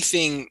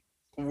anything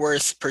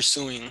worth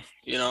pursuing.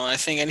 I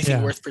think anything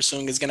Yeah. worth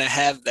pursuing is gonna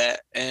have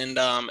that, and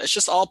it's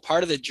just all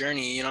part of the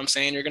journey. You know what I'm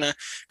saying? You're gonna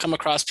come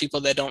across people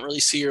that don't really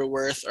see your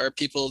worth, or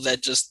people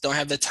that just don't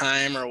have the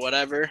time, or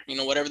whatever.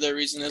 Whatever their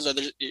reason is,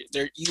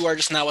 or you are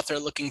just not what they're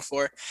looking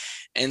for.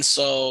 And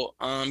so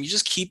you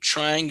just keep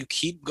trying, you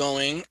keep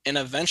going, and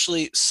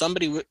eventually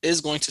somebody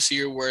is going to see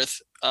your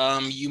worth.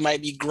 You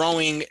might be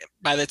growing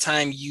by the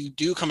time you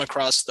do come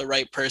across the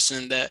right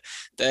person that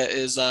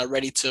is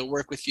ready to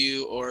work with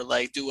you or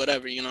like do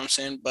whatever. You know what I'm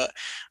saying? But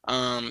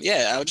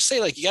yeah, I would just say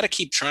like you got to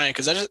keep trying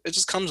because it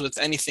just comes with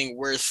anything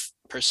worth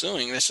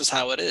pursuing. That's just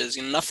how it is.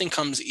 Nothing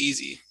comes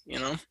easy.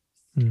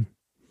 Hmm.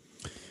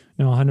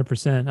 No,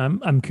 100%.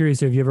 I'm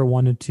curious. Have you ever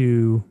wanted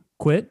to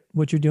quit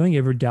what you're doing? You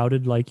ever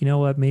doubted, like, you know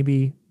what?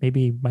 Maybe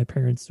my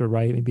parents are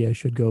right. Maybe I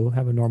should go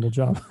have a normal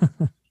job.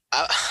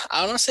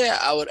 I don't say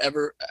I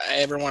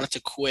ever wanted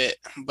to quit,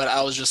 but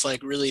I was just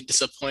like really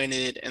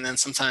disappointed. And then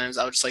sometimes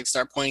I would just like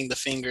start pointing the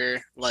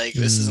finger, like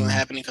this isn't Mm,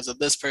 happening because of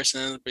this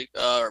person,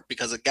 or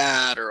because of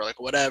God, or like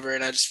whatever.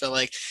 And I just felt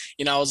like,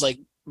 I was like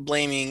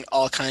blaming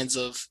all kinds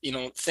of,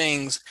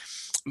 things.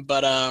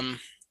 But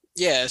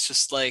yeah, it's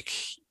just like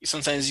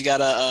sometimes you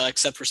gotta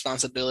accept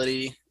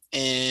responsibility.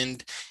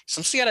 And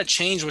sometimes you gotta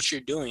change what you're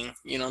doing.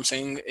 You know what I'm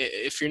saying?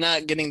 If you're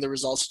not getting the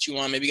results that you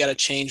want, maybe you gotta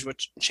change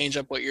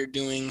up what you're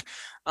doing,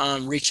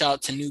 reach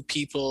out to new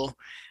people,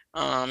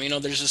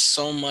 There's just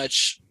so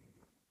much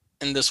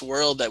in this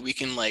world that we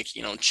can like,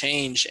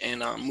 change and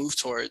move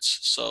towards.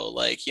 So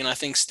like, I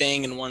think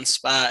staying in one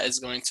spot is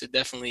going to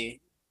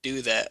definitely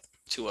do that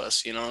to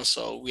us,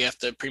 so we have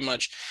to pretty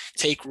much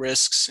take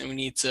risks and we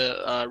need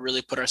to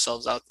really put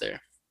ourselves out there.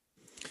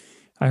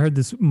 I heard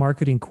this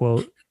marketing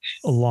quote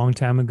a long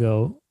time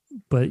ago,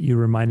 but you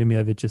reminded me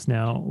of it just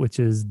now, which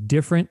is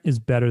different is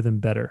better than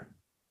better.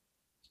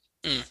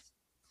 Mm,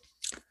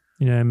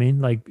 You know what I mean?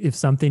 Like if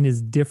something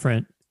is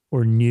different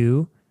or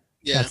new,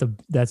 yeah,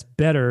 that's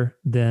better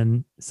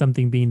than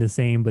something being the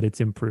same but it's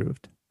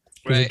improved.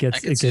 Because right. I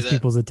could it see gets that.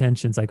 people's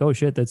attention. It's like, oh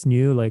shit, that's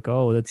new. Like,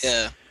 oh,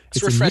 Yeah. It's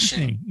it's a new refreshing.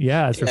 thing.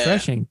 Yeah, it's Yeah.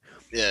 refreshing.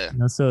 Yeah.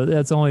 So it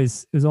was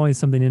always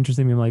something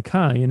interesting. I'm like,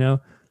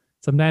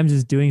 sometimes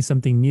just doing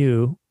something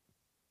new,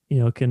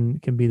 can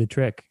be the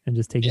trick and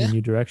just taking a Yeah.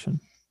 new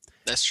direction.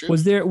 That's true.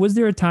 Was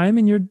there a time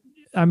in your,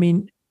 I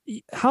mean,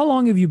 how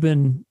long have you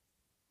been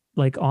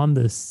like on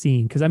the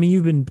scene? Because I mean,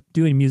 you've been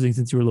doing music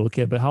since you were a little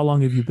kid, but how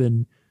long have you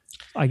been,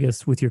 I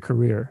guess, with your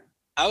career?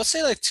 I would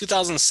say like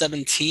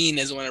 2017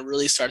 is when it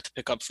really started to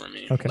pick up for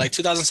me. Okay. Like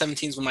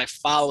 2017 is when my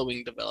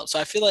following developed. So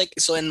I feel like,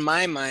 so in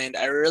my mind,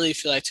 I really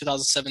feel like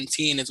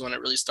 2017 is when it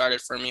really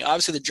started for me.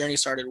 Obviously, the journey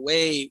started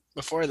way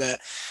before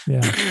that,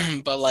 Yeah.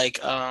 but like,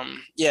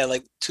 yeah,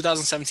 like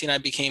 2017, I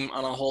became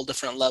on a whole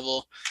different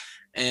level,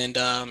 and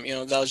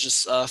that was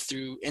just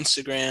through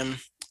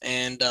Instagram,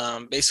 and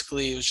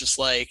basically it was just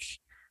like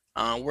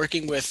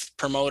working with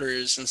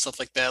promoters and stuff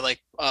like that,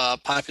 like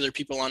popular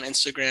people on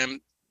Instagram.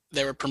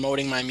 They were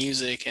promoting my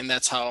music, and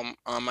that's how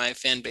my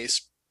fan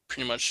base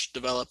pretty much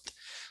developed.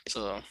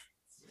 So,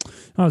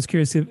 I was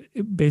curious if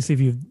basically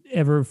if you've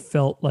ever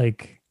felt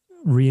like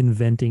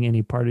reinventing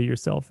any part of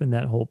yourself in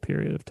that whole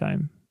period of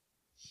time.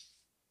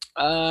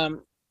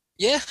 um,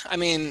 yeah, I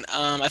mean,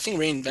 I think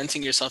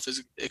reinventing yourself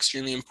is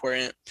extremely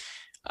important.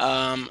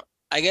 Um,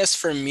 I guess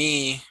for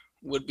me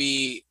would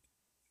be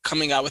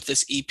coming out with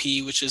this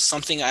EP, which is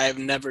something I've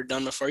never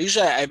done before.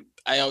 Usually,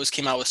 I always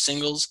came out with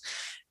singles,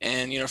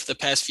 and for the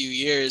past few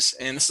years,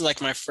 and this is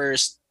like my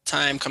first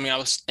time coming out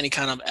with any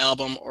kind of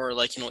album or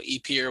like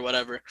EP or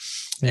whatever.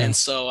 Yeah. And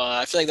so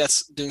I feel like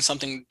that's doing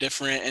something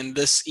different. And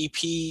this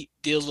EP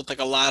deals with like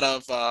a lot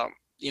of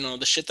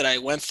the shit that I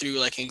went through,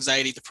 like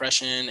anxiety,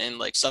 depression, and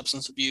like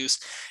substance abuse,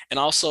 and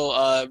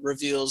also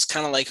reveals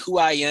kind of like who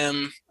I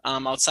am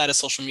outside of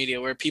social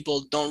media, where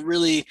people don't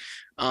really,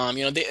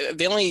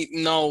 they only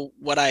know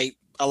what I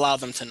allow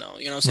them to know.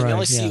 So they only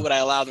Right. see Yeah. what I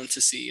allow them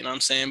to see. You know what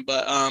I'm saying?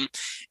 But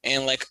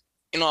and like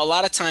a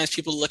lot of times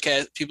people look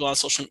at people on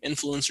social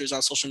influencers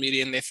on social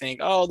media and they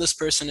think, oh, this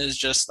person is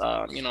just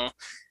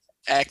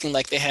acting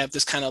like they have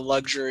this kind of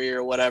luxury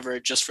or whatever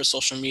just for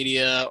social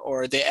media,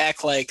 or they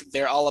act like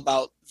they're all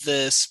about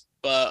this,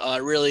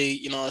 but really,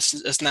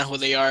 it's not who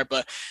they are.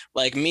 But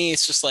like me,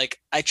 it's just like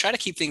I try to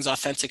keep things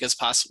authentic as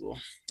possible.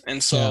 And Yeah.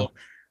 so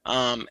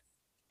um,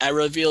 I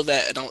revealed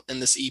that in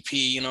this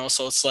EP,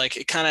 so it's like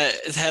it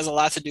has a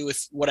lot to do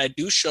with what I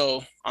do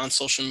show on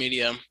social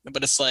media,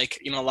 but it's like,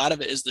 a lot of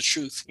it is the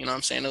truth, what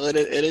I'm saying? It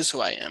is who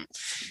I am.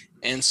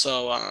 And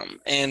so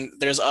and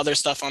there's other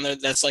stuff on there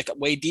that's like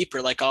way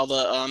deeper, like all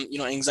the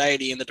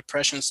anxiety and the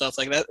depression stuff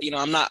like that.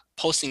 I'm not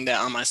posting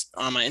that on my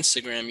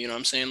Instagram, what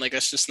I'm saying? Like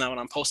that's just not what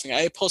I'm posting.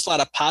 I post a lot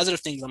of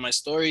positive things on my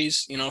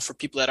stories, for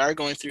people that are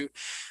going through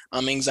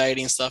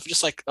anxiety and stuff,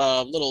 just like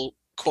little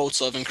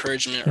quotes of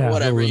encouragement or Yeah. Little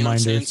whatever, what I'm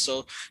saying?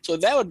 reminders. So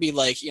that would be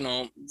like,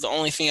 the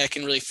only thing I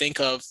can really think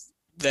of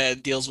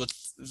that deals with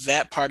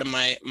that part of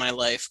my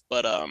life.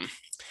 But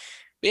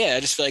yeah,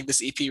 I just feel like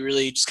this EP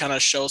really just kind of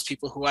shows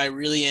people who I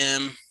really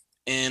am.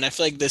 And I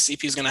feel like this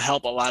EP is going to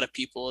help a lot of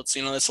people. It's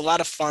a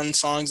lot of fun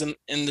songs in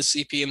this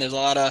EP, and there's a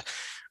lot of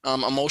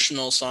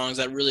emotional songs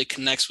that really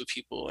connects with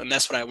people. And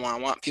that's what I want.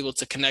 I want people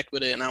to connect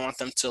with it, and I want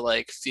them to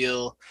like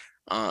feel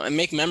and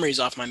make memories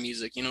off my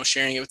music,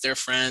 sharing it with their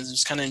friends and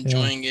just kind of Yeah.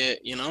 enjoying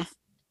it.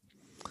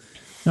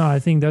 No, I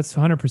think that's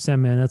 100%,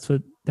 man.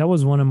 That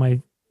was one of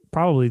my,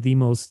 probably the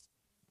most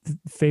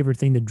favorite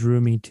thing that drew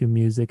me to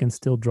music and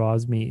still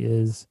draws me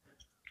is,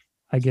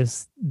 I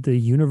guess, the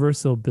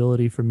universal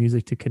ability for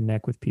music to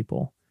connect with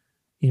people.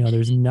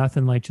 There's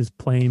nothing like just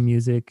playing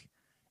music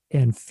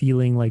and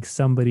feeling like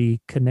somebody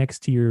connects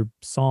to your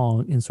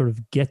song and sort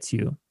of gets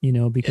you,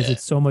 because Yeah.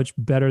 it's so much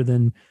better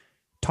than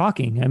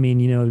talking. I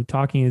mean,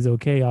 talking is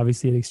okay.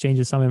 Obviously, it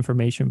exchanges some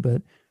information,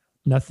 but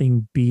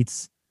nothing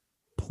beats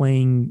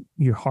playing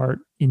your heart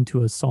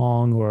into a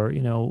song or,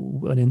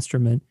 an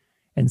instrument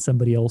and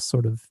somebody else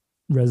sort of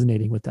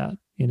resonating with that.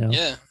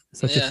 Yeah.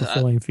 Such a Yeah.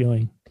 fulfilling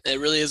feeling. It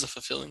really is a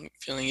fulfilling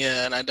feeling.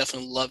 Yeah. And I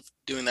definitely love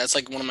doing that. It's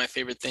like one of my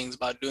favorite things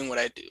about doing what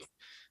I do,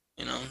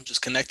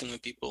 just connecting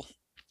with people.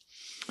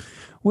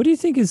 What do you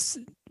think is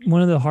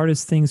one of the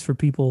hardest things for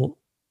people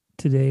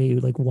today?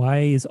 Like, why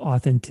is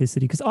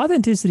authenticity? Because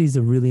authenticity is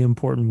a really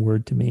important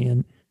word to me.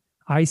 And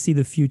I see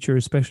the future,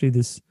 especially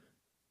this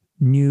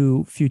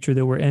new future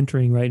that we're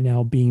entering right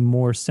now, being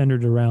more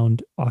centered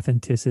around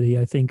authenticity.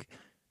 I think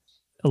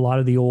a lot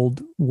of the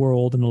old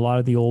world and a lot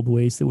of the old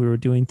ways that we were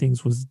doing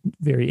things was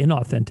very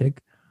inauthentic.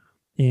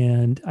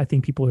 And I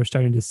think people are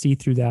starting to see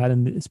through that,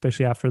 and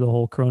especially after the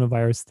whole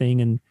coronavirus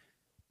thing and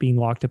being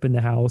locked up in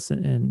the house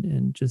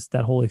and just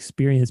that whole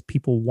experience,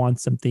 people want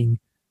something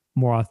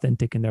more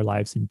authentic in their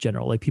lives in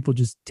general. Like people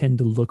just tend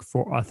to look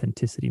for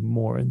authenticity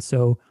more. And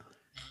so,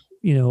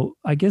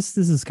 I guess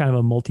this is kind of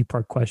a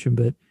multi-part question,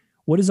 but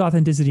what does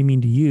authenticity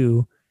mean to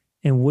you?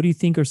 And what do you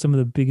think are some of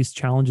the biggest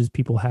challenges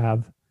people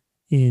have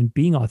in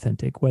being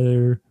authentic,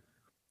 whether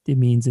it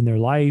means in their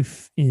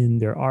life, in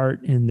their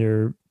art, in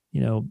their,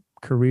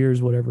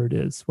 careers, whatever it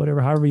is,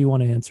 however you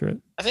want to answer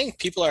it. I think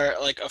people are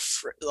like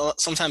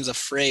sometimes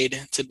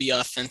afraid to be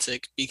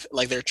authentic,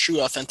 like their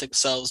true authentic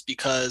selves,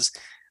 because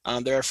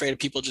they're afraid of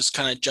people just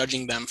kind of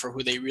judging them for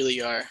who they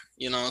really are,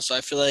 So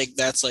I feel like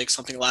that's like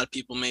something a lot of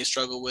people may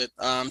struggle with.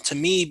 To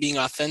me, being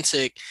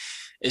authentic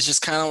is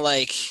just kind of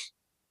like,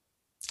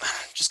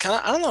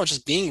 I don't know,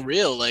 just being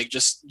real, like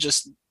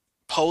just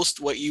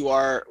post what you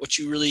are, what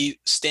you really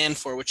stand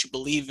for, what you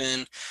believe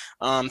in,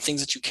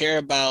 things that you care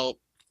about.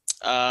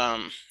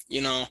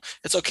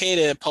 It's okay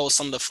to post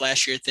some of the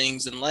flashier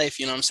things in life,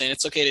 what I'm saying?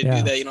 It's okay to do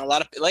Yeah. that. A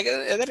lot of like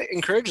that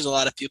encourages a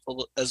lot of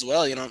people as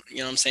well, what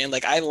I'm saying?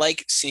 Like I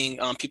like seeing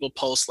people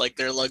post like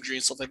their luxury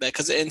and stuff like that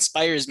because it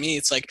inspires me.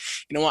 It's like,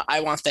 you know what, I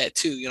want that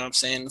too, what I'm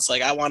saying? It's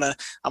like I wanna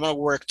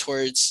work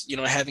towards,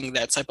 having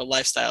that type of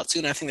lifestyle too.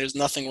 And I think there's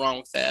nothing wrong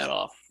with that at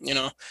all.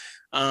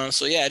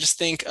 So yeah, I just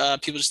think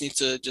people just need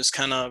to just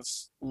kind of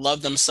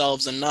love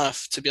themselves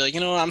enough to be like,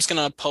 I'm just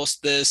gonna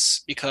post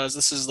this because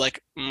this is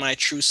like my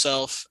true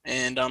self.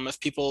 And if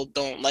people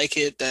don't like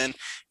it, then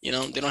they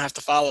don't have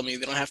to follow me.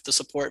 They don't have to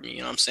support me. You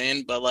know what I'm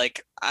saying? But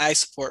like I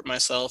support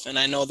myself, and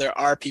I know there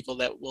are people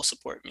that will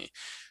support me.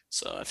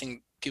 So I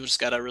think people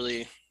just gotta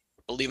really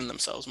believe in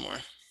themselves more.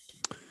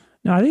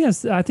 No, I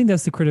think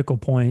that's the critical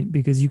point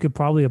because you could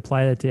probably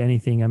apply that to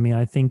anything. I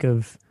mean,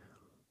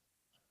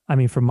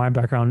 from my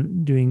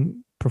background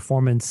doing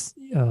performance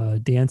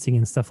dancing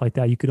and stuff like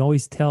that, you could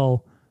always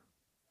tell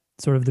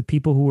sort of the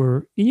people who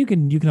were, and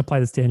you can apply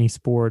this to any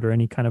sport or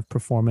any kind of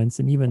performance,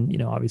 and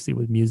even, obviously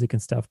with music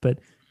and stuff. But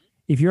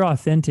if you're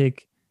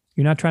authentic,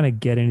 you're not trying to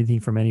get anything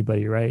from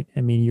anybody, right?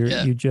 I mean,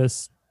 you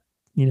just,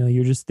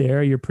 you're just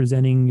there, you're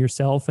presenting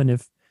yourself. And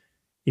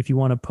if you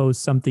want to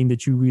post something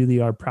that you really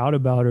are proud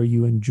about or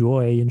you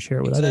enjoy and share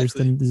it with others,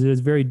 then it's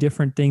a very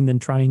different thing than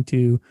trying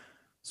to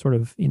sort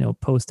of,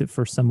 post it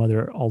for some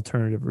other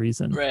alternative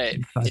reason. Right.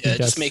 So Yeah,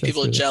 just make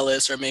people really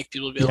jealous or make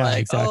people be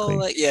like, exactly. Oh,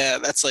 like, yeah,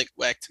 that's like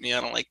whack to me.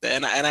 I don't like that.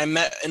 And I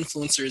met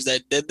influencers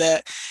that did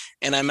that,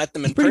 and I met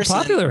them in person. It's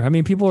pretty popular. I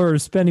mean, people are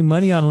spending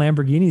money on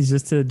Lamborghinis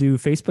just to do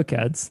Facebook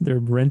ads. They're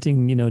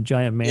renting,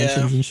 giant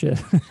mansions and shit.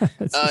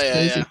 Crazy.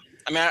 Yeah.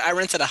 I mean, I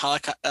rented a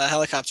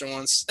helicopter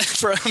once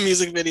for a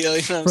music video.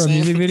 You know what I'm saying? For a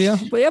music video?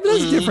 But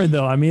that's different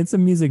though. I mean, it's a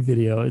music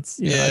video. It's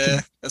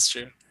that's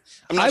true.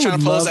 I'm not trying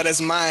to pose that as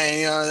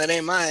mine. That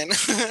ain't mine.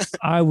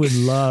 I would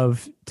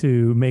love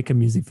to make a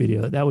music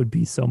video. That would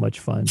be so much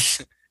fun.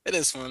 It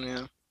is fun,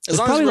 yeah. It's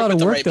probably a lot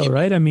of work though,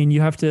 right? I mean,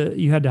 you had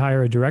to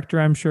hire a director,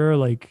 I'm sure.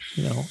 Like,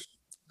 yeah,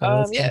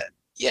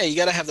 you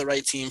got to have the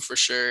right team for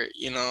sure,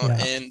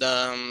 and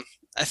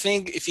I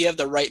think if you have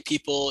the right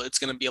people, it's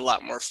going to be a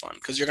lot more fun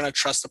because you're going to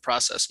trust the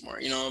process more.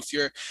 If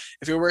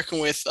you're working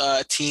with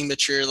a team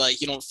that you're like,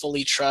 you don't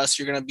fully trust,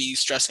 you're going to be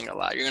stressing a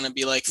lot. You're going to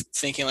be like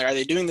thinking like, are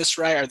they doing this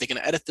right? Are they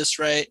going to edit this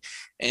right?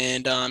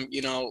 And,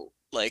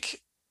 like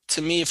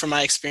to me, from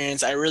my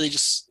experience, I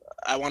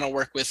want to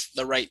work with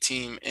the right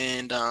team.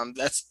 And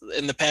that's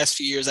in the past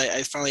few years,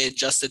 I finally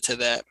adjusted to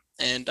that.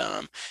 And,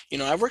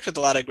 I've worked with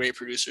a lot of great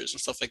producers and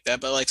stuff like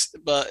that,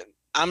 but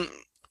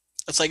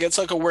it's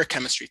like a work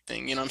chemistry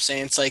thing. You know what I'm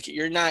saying? It's like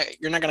you're not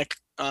going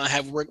to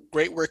have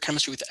great work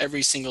chemistry with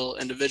every single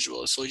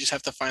individual. So you just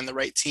have to find the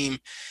right team,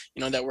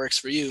 that works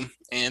for you.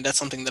 And that's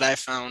something that I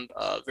found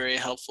very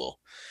helpful.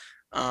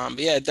 But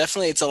yeah,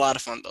 definitely it's a lot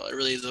of fun though. It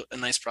really is a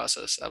nice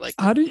process. I like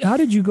that. How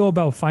did you go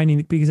about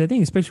finding, because I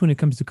think especially when it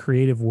comes to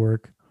creative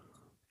work,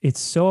 it's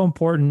so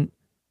important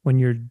when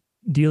you're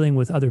dealing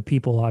with other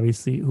people,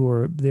 obviously, who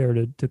are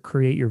there to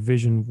create your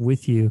vision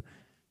with you,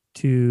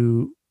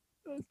 to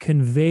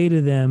convey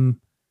to them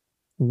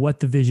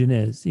what the vision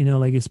is,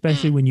 like,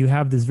 especially when you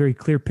have this very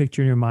clear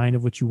picture in your mind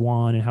of what you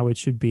want and how it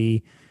should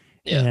be.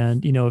 Yeah.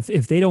 And,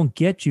 if they don't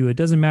get you, it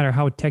doesn't matter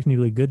how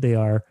technically good they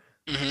are,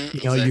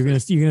 exactly. you're going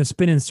to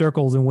spin in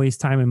circles and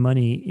waste time and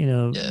money,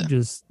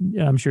 just,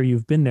 I'm sure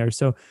you've been there.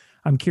 So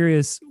I'm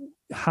curious,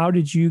 how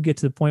did you get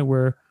to the point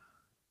where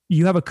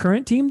you have a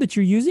current team that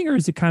you're using, or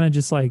is it kind of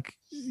just like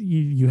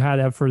you had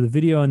that for the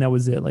video and that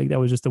was it? Like that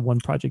was just a one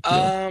project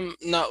deal?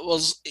 No, it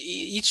was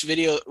each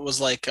video was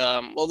like,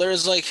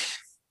 there's like,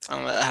 I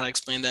don't know how to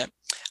explain that.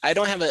 I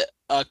don't have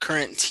a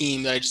current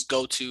team that I just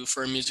go to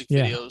for music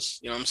videos,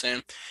 you know what I'm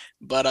saying?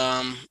 But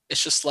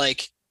it's just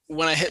like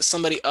when I hit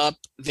somebody up,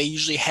 they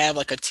usually have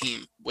like a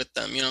team with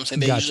them, you know what I'm saying?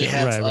 They usually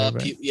have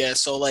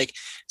right.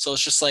 So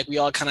it's just like we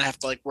all kind of have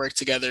to like work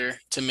together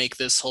to make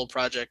this whole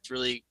project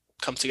really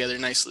come together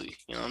nicely.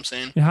 You know what I'm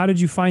saying? And how did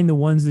you find the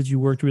ones that you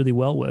worked really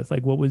well with?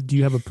 Like do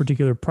you have a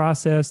particular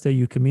process that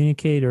you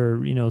communicate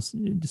or, a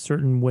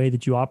certain way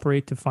that you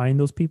operate to find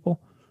those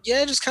people?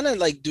 Yeah, just kind of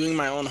like doing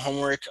my own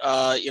homework,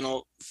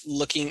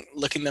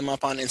 looking them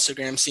up on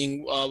Instagram,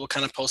 seeing what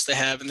kind of posts they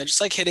have, and then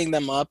just like hitting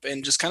them up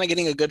and just kind of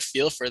getting a good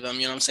feel for them.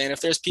 You know what I'm saying?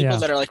 If there's people Yeah.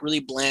 that are like really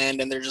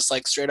bland and they're just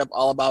like straight up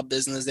all about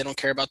business, they don't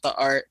care about the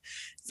art,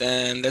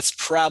 then that's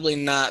probably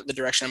not the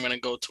direction I'm going to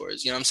go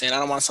towards. You know what I'm saying? I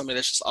don't want somebody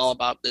that's just all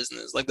about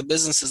business. Like the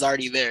business is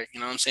already there.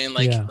 You know what I'm saying?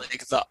 Like Yeah.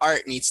 like the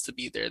art needs to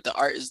be there. The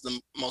art is the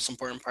most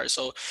important part.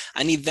 So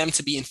I need them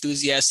to be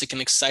enthusiastic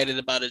and excited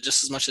about it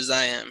just as much as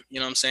I am. You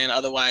know what I'm saying?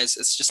 Otherwise,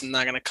 it's just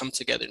not going to come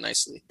together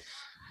nicely.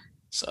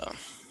 So,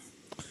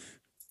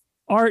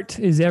 Art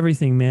is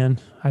everything, man.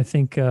 I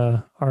think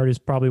art is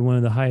probably one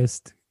of the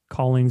highest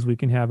callings we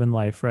can have in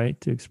life, right?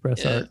 To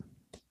express yeah. art.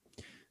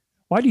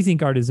 Why do you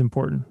think art is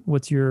important?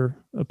 What's your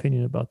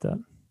opinion about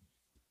that?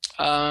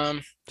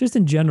 Um, Just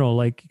in general,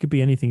 like it could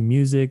be anything,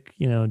 music,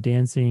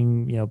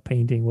 dancing,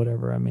 painting,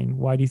 whatever. I mean,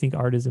 why do you think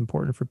art is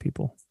important for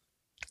people?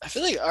 I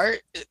feel like art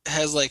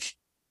has like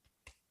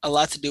a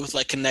lot to do with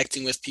like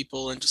connecting with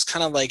people and just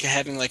kind of like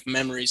having like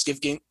memories,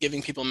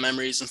 giving people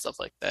memories and stuff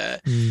like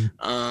that. Mm,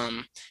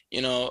 Um,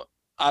 you know,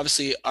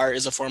 obviously art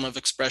is a form of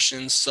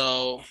expression,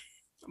 so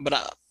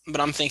but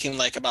I'm thinking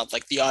like about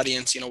like the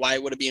audience, why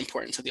would it be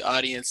important to the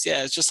audience?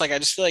 Yeah, it's just like I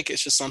just feel like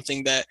it's just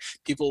something that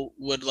people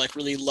would like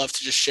really love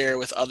to just share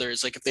with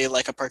others. Like if they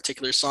like a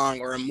particular song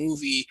or a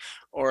movie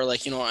or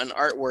like, an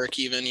artwork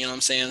even, you know what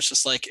I'm saying? It's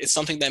just like it's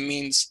something that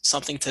means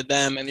something to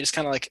them and they just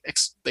kind of like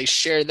they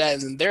share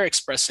that and they're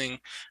expressing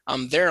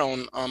their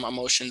own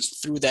emotions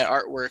through that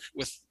artwork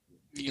with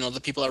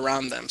the people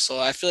around them. So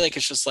I feel like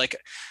it's just like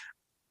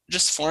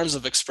just forms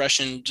of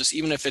expression, just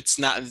even if it's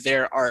not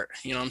their art,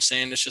 you know what I'm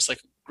saying? It's just like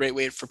a great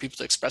way for people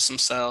to express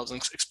themselves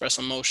and express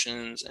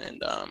emotions.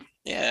 And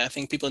yeah, I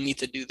think people need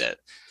to do that.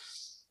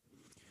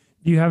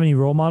 do you have any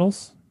role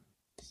models,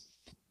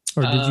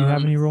 or did you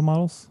have Um, any role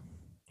models?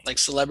 like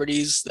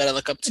celebrities that I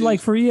look up to. Like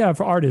for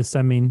artists,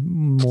 I mean,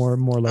 more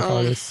like Um,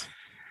 artists.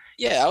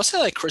 yeah, I would say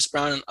like Chris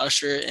Brown and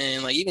Usher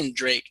and like even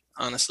Drake,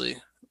 honestly.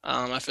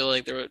 I feel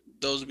like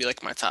those would be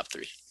like my top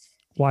three.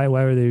 Why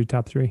were they your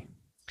top three?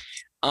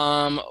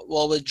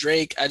 Well, with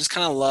Drake, I just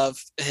kind of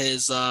love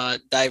his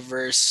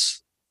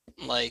diverse,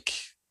 like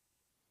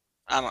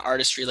I don't know,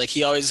 artistry. Like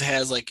he always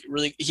has like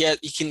really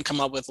he can come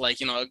up with like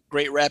a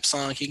great rap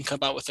song. He can come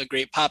out with a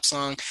great pop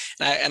song,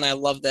 and I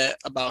love that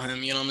about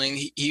him. You know what I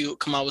mean? He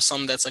come out with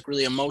something that's like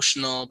really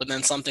emotional, but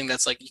then something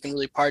that's like you can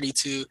really party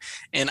to,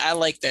 and I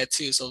like that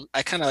too. So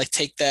I kind of like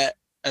take that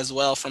as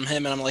well from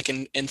him, and I'm like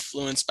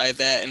influenced by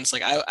that. And it's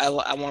like I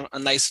want a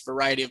nice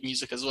variety of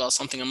music as well,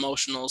 something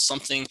emotional,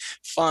 something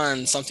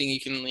fun, something you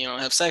can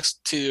have sex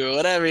to or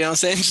whatever. You know what I'm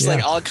saying? Just like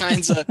Yeah. all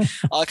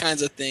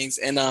kinds of things.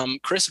 And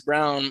Chris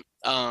Brown,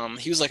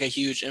 he was like a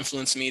huge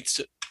influence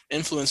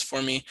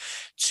for me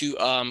to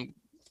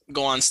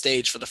go on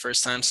stage for the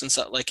first time since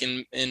like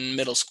in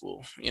middle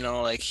school.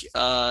 Like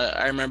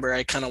I remember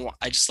I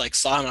just like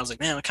saw him. I was like,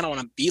 man, I kind of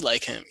want to be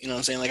like him. You know what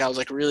I'm saying? Like I was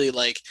like really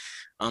like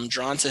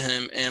drawn to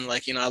him, and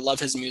like I love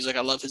his music.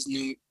 I love his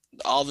new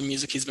all the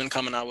music he's been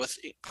coming out with,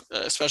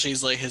 especially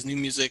his new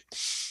music.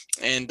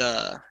 And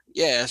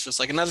yeah, it's just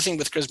like another thing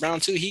with Chris Brown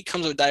too. He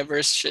comes with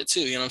diverse shit too.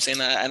 You know what I'm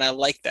saying? And I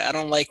like that. I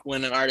don't like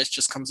when an artist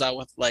just comes out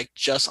with like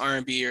just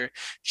R&B or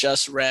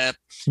just rap.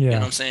 You know what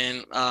Yeah. I'm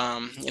saying?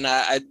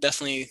 I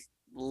definitely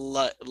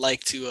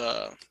like to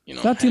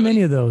Not too have many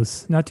an of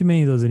those. Not too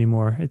many of those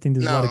anymore. I think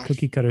there's a lot of no.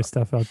 cookie cutter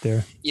stuff out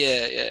there.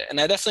 Yeah, yeah. And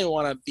I definitely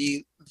want to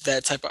be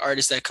that type of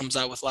artist that comes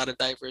out with a lot of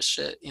diverse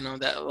shit,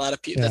 that a lot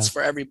of people that's Yeah.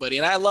 for everybody.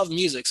 And I love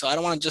music, so I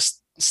don't want to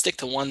just stick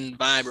to one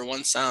vibe or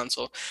one sound.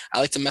 So I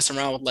like to mess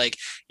around with like,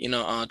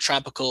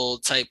 tropical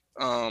type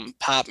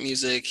pop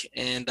music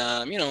and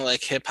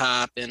like hip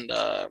hop and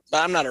but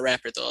I'm not a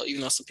rapper though,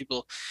 even though some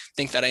people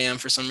think that I am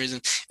for some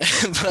reason.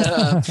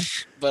 but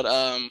but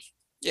Would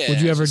yeah, you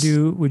it's ever just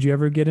do? Would you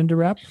ever get into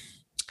rap?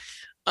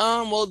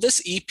 well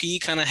this EP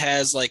kind of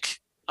has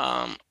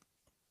um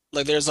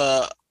like there's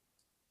a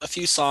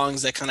few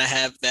songs that kind of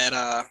have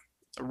that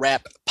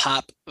rap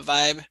pop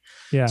vibe.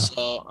 Yeah.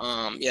 So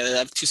yeah, they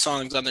have two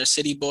songs on there,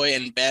 City Boy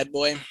and Bad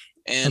Boy.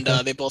 And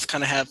Okay. they both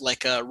kind of have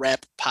like a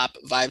rap pop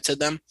vibe to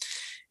them.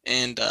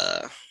 And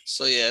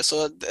so yeah,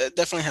 so it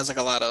definitely has like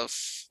a lot of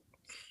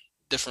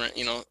different,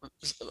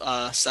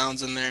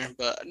 sounds in there.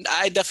 But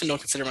I definitely don't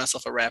consider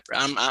myself a rapper.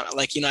 I'm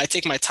like, I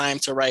take my time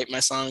to write my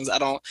songs. I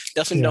don't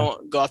definitely Yeah.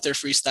 don't go out there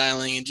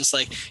freestyling and just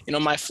like,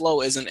 my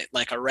flow isn't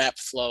like a rap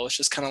flow. It's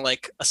just kind of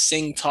like a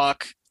sing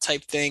talk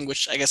type thing,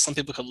 which I guess some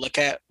people could look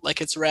at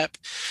like it's rap,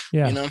 you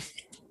Yeah. know.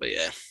 But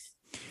yeah.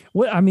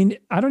 What I mean,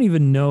 I don't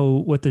even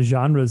know what the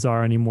genres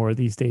are anymore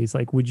these days.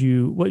 Like, what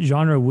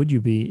genre would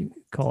you be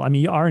called? I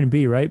mean,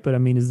 R&B, right? But I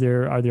mean, are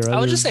there other I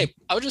would just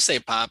say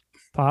pop.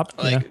 pop?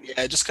 Yeah. Like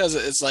yeah, just because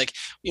it's like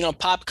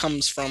pop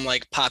comes from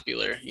like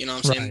popular, what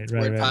I'm saying, Right. the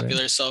Right. word Right. Right.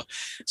 popular. So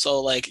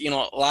like a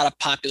lot of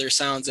popular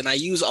sounds, and I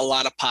use a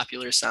lot of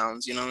popular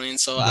sounds, what I mean.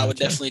 So I would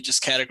Gotcha. definitely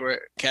just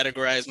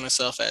categorize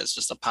myself as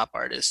just a pop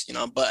artist,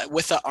 but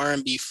with the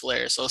R&B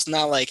flair. So it's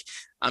not like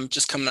I'm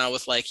just coming out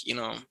with like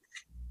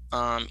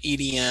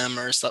EDM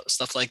or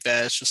stuff like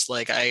that. It's just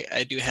like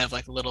I do have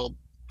like a little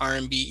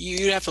R&B.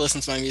 You have to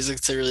listen to my music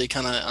to really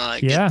kind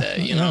of get Yeah, that,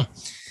 you know. yeah.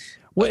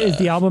 What But is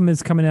the album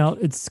is coming out?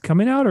 It's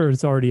coming out or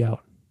it's already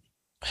out?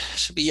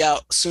 should be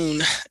out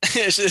soon.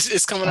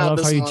 It's coming I out love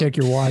how this you month. check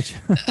your watch.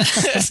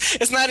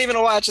 It's not even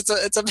a watch. It's a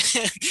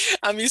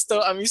I'm used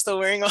to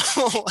wearing a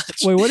watch.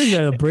 Wait, what is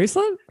that? A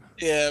bracelet?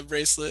 Yeah,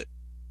 bracelet.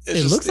 It's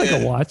It just looks like a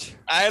yeah. watch.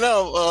 I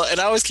know. Well, and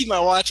I always keep my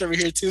watch over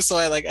here too. So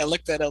I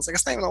looked at it. I was like,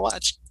 it's not even a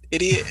watch,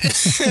 idiot.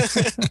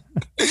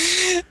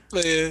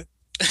 But yeah.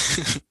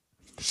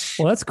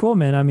 Well, that's cool,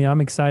 man. I mean,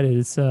 I'm excited.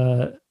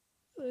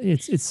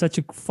 It's such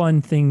a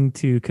fun thing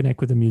to connect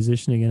with a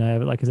musician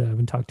again. Like I said, I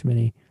haven't talked to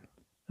many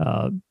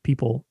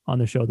people on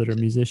the show that are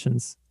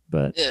musicians,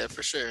 but Yeah,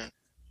 for sure.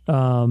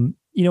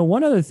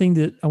 one other thing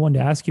that I wanted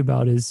to ask you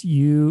about is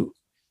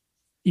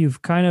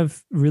you've kind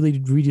of really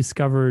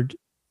rediscovered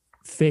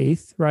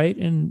faith, right?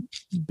 And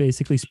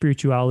basically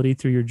spirituality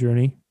through your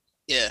journey.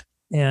 Yeah.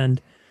 And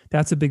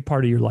that's a big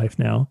part of your life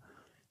now.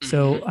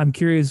 So Hmm. I'm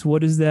curious,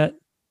 what does that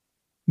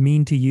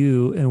mean to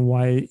you and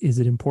why is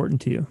it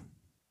important to you?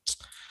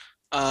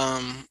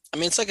 I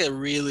mean, it's like a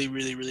really,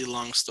 really, really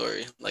long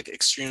story, like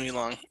extremely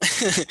long.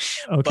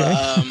 But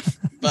Okay.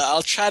 but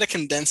I'll try to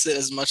condense it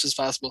as much as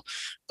possible.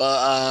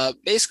 But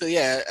basically,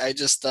 yeah, I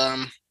just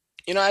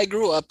I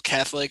grew up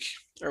Catholic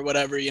or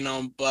whatever, but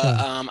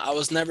Yeah. I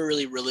was never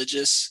really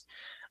religious.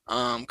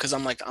 Because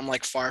I'm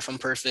like far from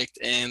perfect,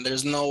 and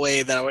there's no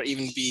way that I would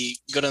even be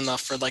good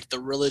enough for like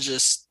the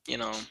religious,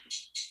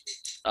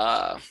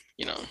 uh,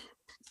 you know,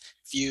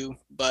 view.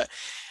 But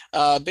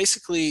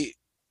basically,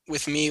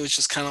 with me, it was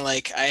just kind of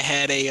like I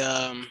had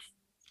I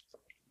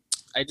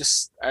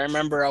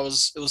remember it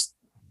was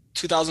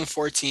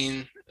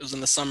 2014. It was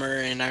in the summer,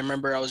 and I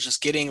remember I was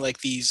just getting like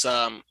these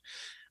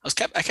I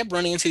kept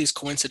running into these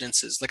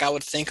coincidences. Like I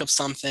would think of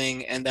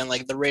something and then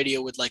like the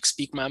radio would like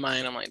speak my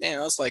mind. I'm like, damn,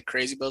 that's like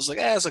crazy. But I was like,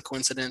 it's a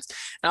coincidence.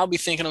 And I'll be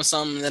thinking of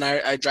something, and then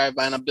I drive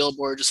by on a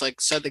billboard just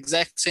like said the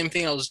exact same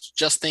thing I was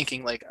just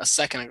thinking like a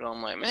second ago.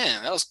 I'm like,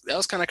 man, that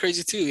was kind of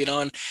crazy too.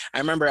 And I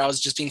remember I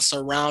was just being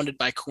surrounded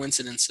by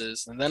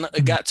coincidences. And then it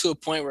Mm. got to a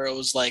point where it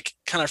was like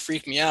kind of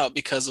freaked me out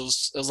because it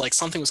was like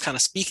something was kind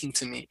of speaking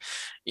to me,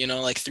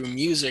 like through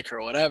music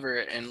or whatever.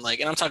 And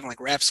I'm talking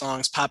like rap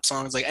songs, pop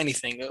songs, like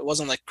anything. It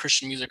wasn't like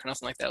Christian music or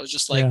nothing like that. It was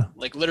just like Yeah.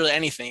 like literally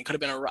anything. It could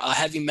have been a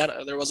heavy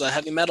metal. There was a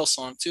heavy metal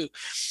song too.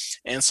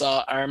 And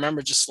so I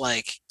remember just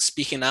like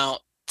speaking out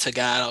to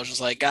God. I was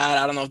just like, God,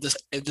 I don't know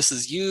if this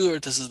is you or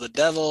if this is the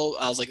devil.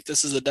 I was like, if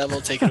this is the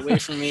devil, take it away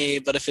from me.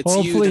 But if it's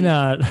you, Hopefully then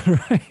not.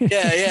 Right.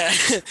 yeah, yeah.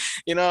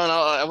 And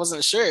I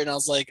wasn't sure. And I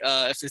was like,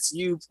 if it's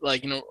you,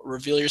 like,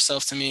 reveal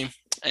yourself to me.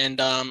 And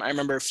I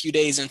remember a few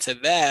days into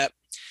that,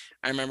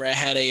 I remember I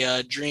had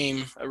a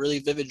dream, a really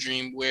vivid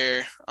dream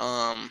where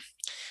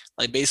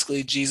like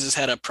basically Jesus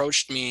had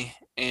approached me,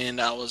 and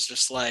I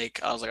was like,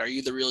 are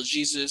you the real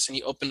Jesus? And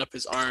he opened up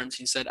his arms.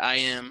 He said, I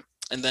am.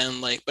 And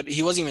then like, but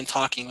he wasn't even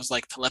talking. It was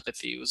like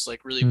telepathy. It was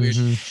like really weird.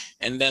 Hmm.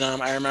 And then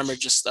I remember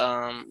just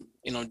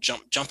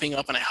jumping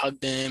up, and I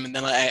hugged him. And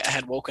then I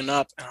had woken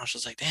up, and I was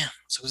just like, damn.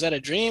 So was that a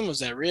dream? Was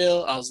that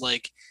real? I was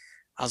like,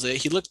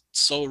 he looked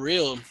so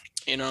real,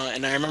 and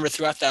I remember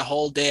throughout that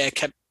whole day, I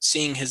kept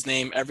seeing his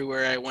name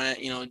everywhere I went,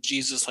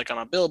 Jesus, like on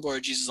a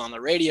billboard, Jesus on the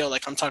radio,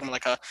 like I'm talking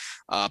like a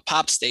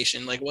pop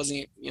station, like it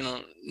wasn't,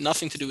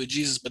 nothing to do with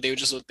Jesus, but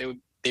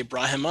they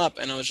brought him up,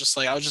 and it was just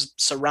like, I was just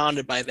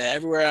surrounded by that.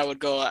 Everywhere I would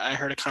go, I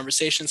heard a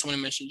conversation,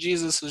 someone mentioned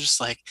Jesus. It was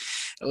just like,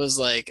 it was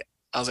like,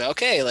 I was like,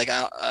 okay, like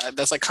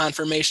that's like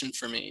confirmation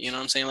for me, what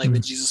I'm saying? Like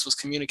that Jesus was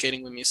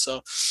communicating with me.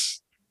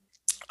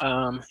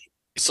 Um,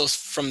 so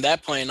from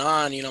that point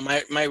on,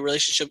 my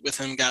relationship with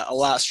him got a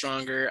lot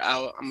stronger.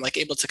 I'm like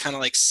able to kind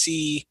of like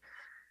see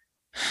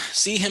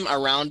him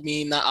around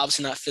me, not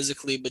obviously not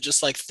physically, but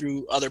just like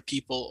through other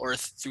people or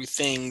through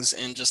things,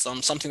 and just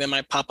something that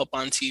might pop up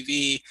on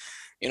TV.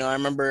 I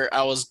remember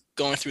I was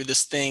going through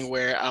this thing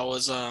where I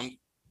was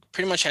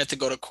pretty much had to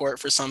go to court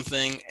for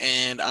something,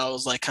 and I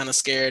was like kind of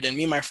scared. And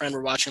me and my friend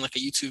were watching like a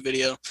YouTube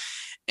video,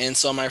 and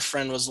so my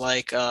friend was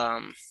like,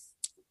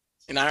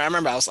 and I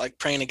remember I was like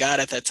praying to God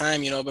at that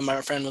time, but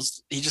my friend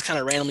he just kind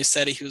of randomly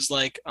said it. He was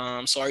like,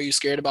 so are you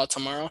scared about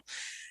tomorrow?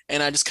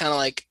 And I just kind of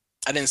like,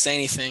 I didn't say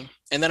anything.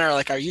 And then our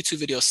YouTube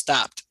video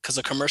stopped because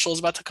a commercial was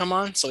about to come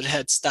on. So it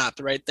had stopped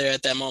right there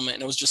at that moment.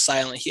 And it was just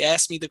silent. He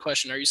asked me the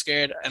question, are you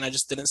scared? And I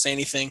just didn't say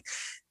anything.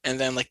 And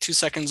then like 2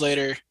 seconds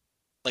later,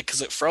 like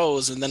because it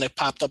froze, and then it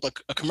popped up, like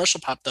a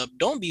commercial popped up,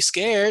 don't be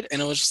scared. And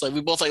it was just like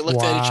we both like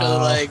looked at each other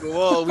Wow. like,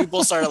 whoa. We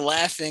both started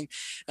laughing,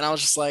 and I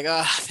was just like,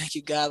 thank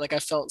you God. Like I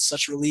felt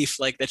such relief,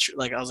 like that you're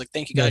like, I was like,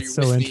 thank you God, That's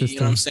you're so with me, you know what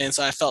I'm interesting. saying?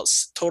 So I felt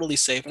totally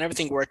safe, and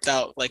everything worked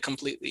out like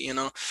completely, and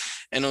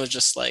it was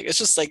just like, it's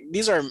just like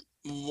these are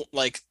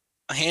like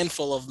a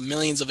handful of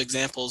millions of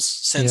examples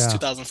since Yeah.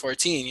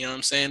 2014, you know what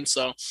I'm saying?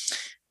 So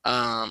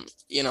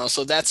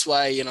so that's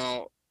why,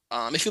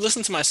 if you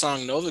listen to my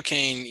song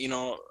Novocaine,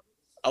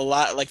 a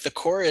lot, like the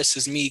chorus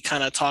is me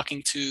kind of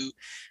talking to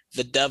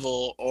the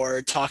devil,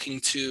 or talking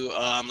to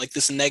like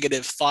this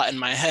negative thought in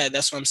my head.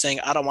 That's what I'm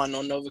saying. I don't want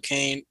no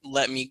Novocaine.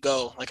 Let me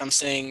go. Like I'm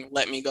saying,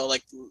 let me go.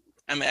 Like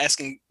I'm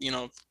asking,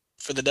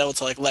 for the devil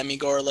to like let me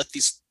go, or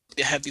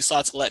have these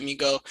thoughts let me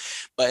go.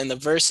 But in the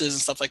verses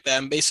and stuff like that,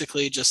 I'm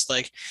basically just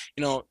like,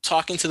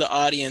 talking to the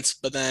audience,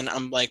 but then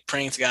I'm like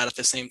praying to God at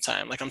the same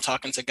time. Like I'm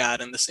talking to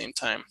God in the same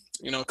time,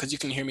 because you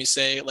can hear me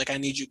say like, I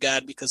need you,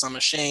 God, because I'm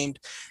ashamed.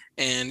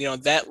 And,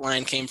 that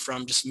line came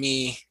from just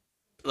me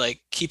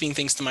like keeping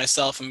things to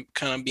myself and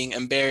kind of being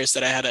embarrassed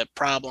that I had a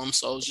problem.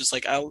 So I was just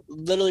like, I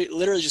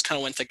literally just kind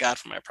of went to God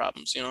for my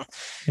problems. Yeah.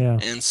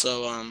 And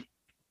so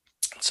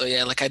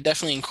yeah, like I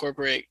definitely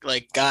incorporate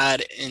like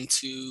God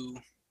into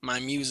my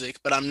music,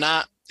 but I'm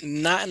not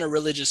in a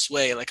religious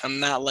way. Like I'm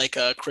not like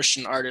a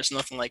Christian artist,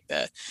 nothing like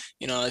that.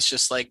 It's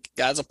just like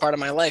God's a part of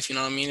my life. You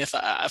know what I mean? If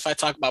I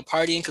talk about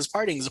partying, because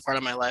partying is a part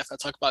of my life. I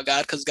talk about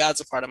God because God's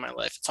a part of my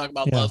life. I talk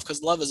about Yeah. love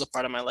because love is a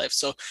part of my life.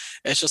 So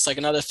it's just like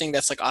another thing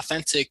that's like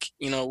authentic.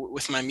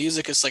 With my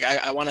music, it's like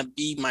I want to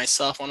be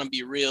myself. I want to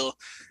be real.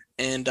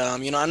 And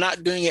I'm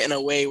not doing it in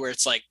a way where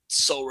it's like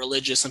so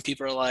religious and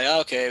people are like,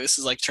 oh, okay, this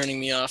is like turning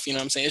me off. You know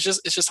what I'm saying?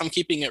 It's just I'm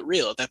keeping it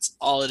real. That's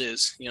all it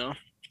is.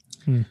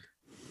 Hmm.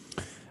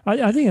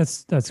 I think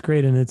that's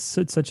great, and it's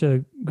such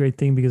a great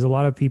thing because a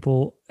lot of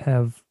people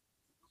have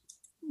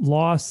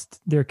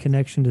lost their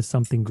connection to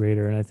something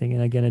greater. And I think,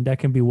 and again, and that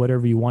can be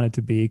whatever you want it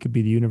to be. It could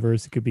be the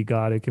universe, it could be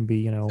God, it can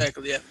be,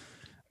 Exactly. Yeah.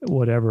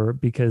 whatever.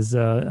 Because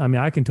I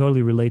mean, I can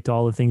totally relate to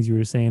all the things you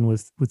were saying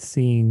with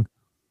seeing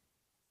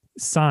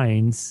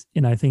signs.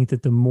 And I think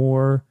that the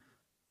more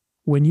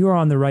when you are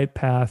on the right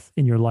path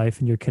in your life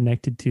and you're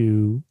connected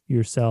to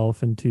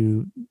yourself and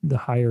to the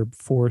higher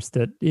force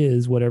that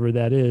is whatever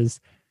that is,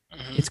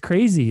 Hmm. it's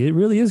crazy. It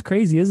really is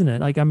crazy, isn't it?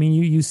 Like, I mean,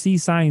 you see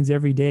signs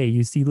every day.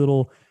 You see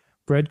little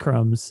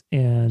breadcrumbs,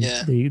 and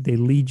Yeah. they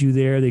lead you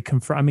there. They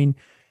confirm. I mean,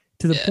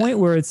 to the Yeah. point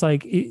where it's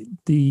like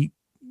the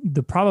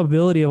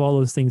probability of all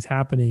those things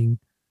happening,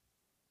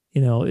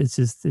 it's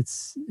just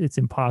it's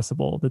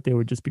impossible that they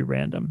would just be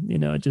random. It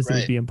would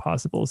Right. be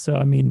impossible. So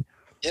I mean,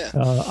 Yeah.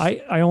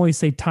 I always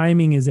say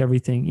timing is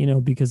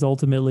everything. Because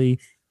ultimately,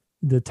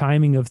 the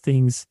timing of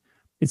things,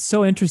 it's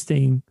so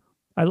interesting.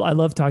 I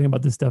love talking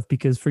about this stuff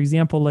because, for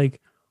example,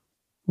 like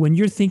when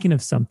you're thinking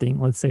of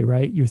something, let's say,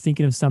 right, you're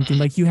thinking of something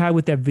Hmm. like you had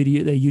with that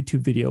video, that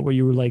YouTube video where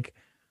you were like,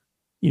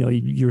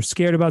 you're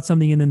scared about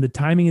something, and then the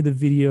timing of the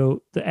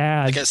video, the Like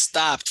ad it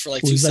stopped for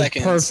like two was like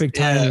seconds. perfect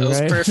Yeah, it timing, was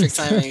right? perfect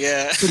timing.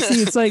 Yeah. But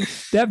see, it's like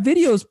that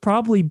video is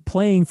probably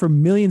playing for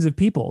millions of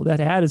people.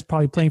 That ad is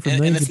probably playing for and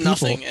millions it's of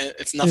people. nothing.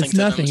 It's And nothing it's to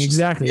them. nothing. It's just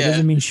Exactly. It yeah.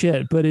 doesn't mean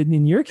shit. But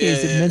in your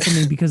case, it Yeah. meant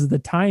something because of the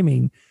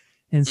timing.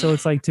 And so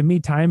it's Mhm. like, to me,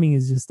 timing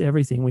is just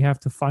everything. We have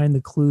to find the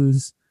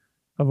clues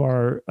of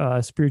our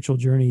spiritual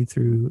journey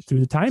through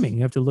the timing.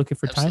 You have to look at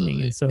for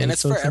timing. Absolutely. And so And it's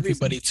it's so for it's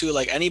interesting. everybody too.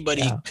 Like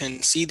anybody Yeah.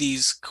 can see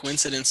these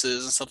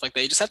coincidences and stuff like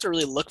that. You just have to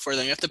really look for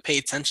them. You have to pay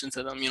attention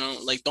to them,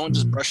 like don't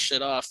just Mm, brush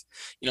shit off.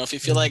 If you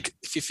feel yeah.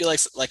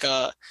 like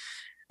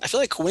I feel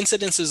like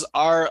coincidences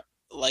are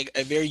like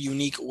a very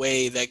unique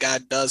way that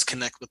God does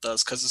connect with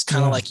us because it's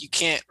kind of Yeah. like you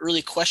can't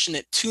really question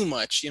it too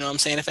much. You know what I'm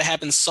saying? If it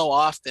happens so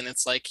often,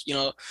 it's like,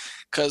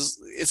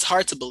 because it's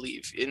hard to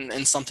believe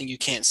in something you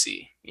can't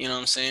see. You know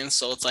what I'm saying?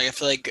 So it's like I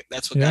feel like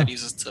that's what Yeah. God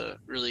uses to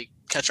really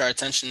catch our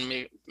attention,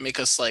 make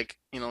us like,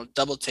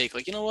 double take,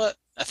 like, you know what?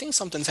 I think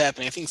something's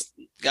happening. I think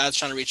God's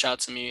trying to reach out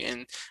to me,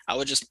 and I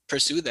would just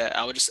pursue that.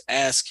 I would just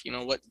ask,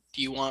 what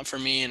do you want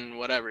from me and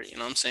whatever, you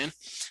know what I'm saying?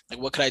 Like,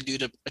 what could I do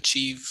to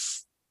achieve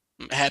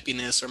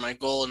happiness or my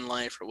goal in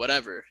life or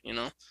whatever?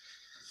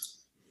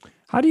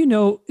 How do you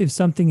know if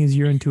something is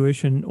your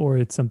intuition or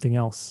it's something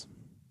else?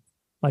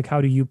 Like, how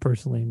do you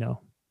personally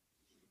know?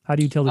 How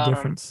do you tell the Um,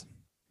 difference?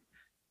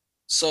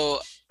 so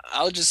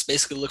I'll just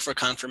basically look for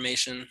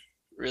confirmation,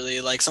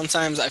 really. Like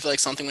sometimes I feel like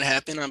something would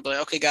happen. I'm like,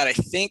 okay, God, I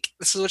think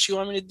this is what you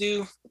want me to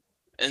do.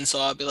 And so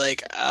I'll be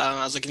like,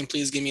 I was like, can you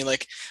please give me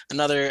like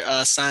another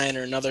sign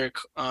or another,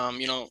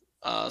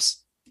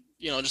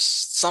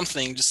 just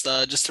something, just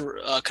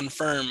to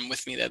confirm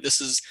with me that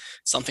this is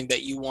something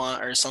that you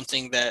want or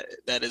something that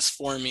is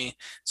for me.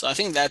 So I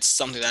think that's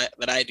something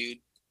that I do,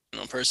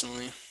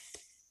 personally,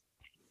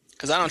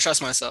 because I don't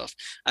trust myself.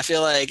 I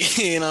feel like,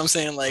 what I'm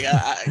saying? Like,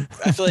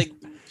 I feel like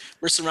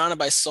we're surrounded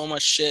by so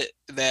much shit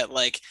that,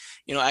 like,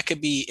 I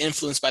could be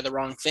influenced by the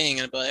wrong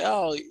thing and be like,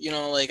 oh,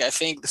 like, I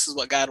think this is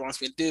what God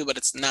wants me to do, but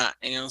it's not.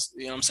 And,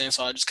 what I'm saying?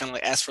 So I just kind of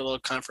like ask for a little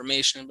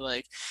confirmation and be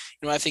like,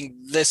 I think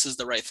this is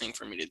the right thing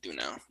for me to do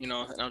now, and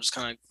I'll just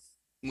kind of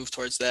move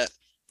towards that.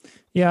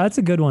 Yeah, that's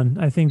a good one.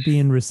 I think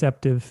being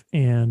receptive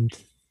and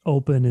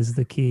open is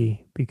the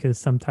key because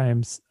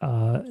sometimes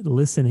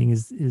listening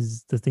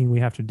is the thing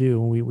we have to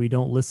do. When we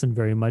don't listen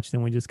very much,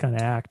 then we just kind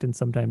of act, and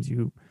sometimes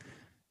you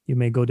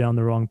may go down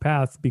the wrong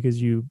path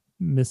because you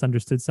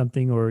misunderstood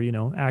something or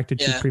acted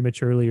too Yeah,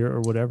 prematurely or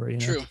whatever.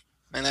 true.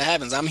 And that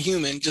happens. I'm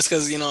human. Just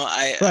because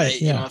Right. I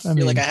Yeah. I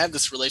feel like I mean, have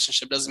this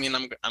relationship doesn't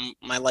mean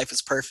my life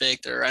is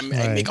perfect or I make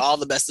right. all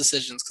the best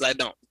decisions because I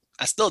don't.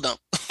 I still don't.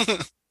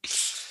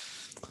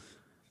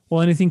 Well,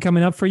 anything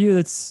coming up for you?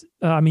 That's,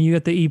 I mean, you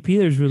got the EP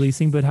that's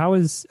releasing, but how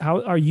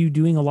are you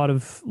doing a lot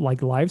of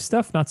like live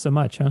stuff? Not so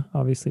much, huh?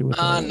 Obviously with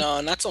No,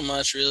 not so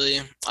much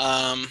really.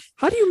 How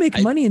do you make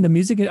I money in the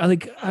music?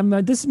 Like,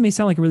 this may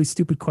sound like a really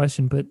stupid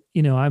question, but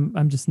you know,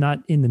 I'm just not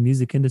in the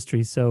music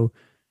industry. So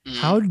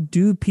how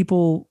do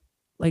people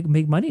like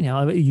make money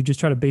now? You just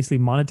try to basically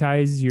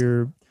monetize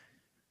your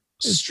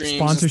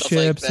streams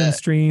sponsorships and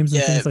streams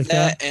and things like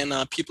that. And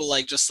people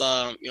like just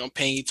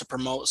paying you to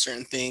promote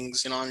certain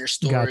things on your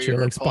story Gotcha,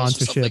 or like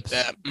post or stuff like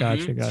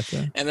sponsorships. that.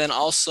 Gotcha. And then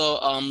also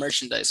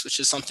merchandise, which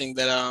is something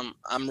that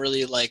I'm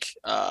really like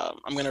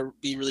I'm gonna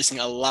be releasing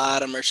a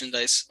lot of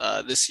merchandise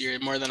this year,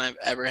 more than I've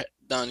ever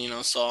done.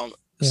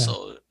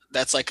 So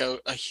that's like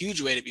a huge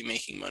way to be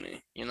making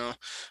money,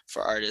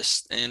 for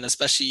artists, and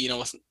especially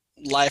with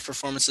live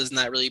performances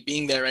not really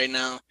being there right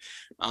now.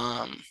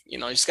 You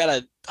just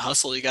gotta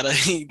hustle. You gotta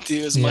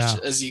do as much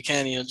as you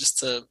can, just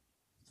to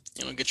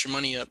get your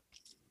money up.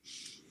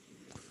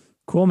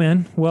 Cool,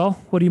 man.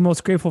 Well, what are you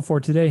most grateful for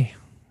today?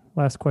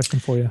 Last question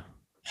for you.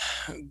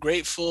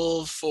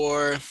 Grateful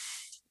for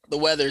the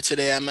weather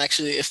today. I'm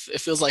actually, it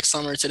feels like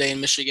summer today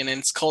in Michigan, and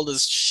it's cold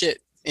as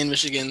shit in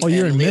Michigan. Oh,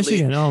 you're in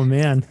Michigan? Oh,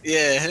 man.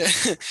 Yeah.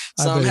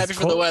 So I'm happy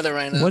for the weather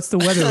right now. What's the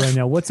weather right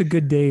now? What's a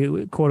good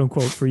day, quote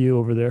unquote, for you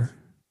over there?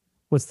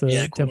 What's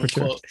the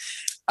temperature?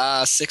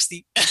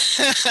 60.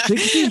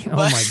 60? Oh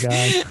my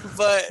God.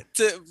 But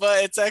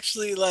it's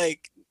actually like,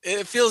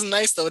 it feels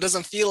nice though. It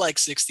doesn't feel like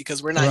 60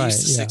 because we're not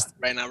used to 60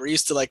 right now. We're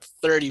used to like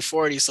 30,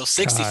 40. So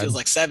 60 feels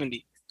like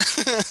 70.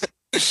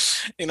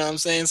 You know what I'm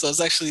saying? So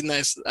it's actually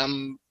nice.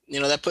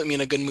 That put me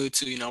in a good mood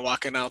too,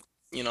 walking out,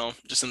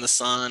 just in the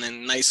sun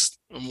and nice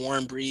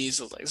warm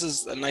breeze. I was like, this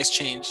is a nice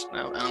change.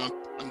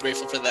 I'm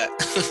grateful for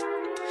that.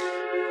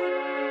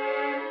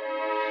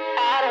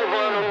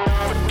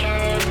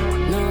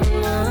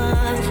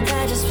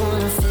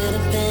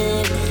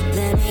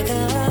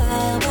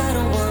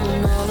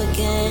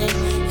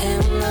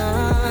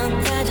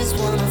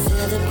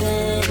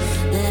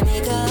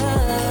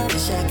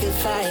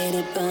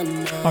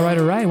 All right.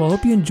 Well, I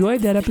hope you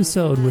enjoyed that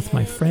episode with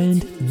my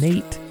friend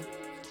Nate.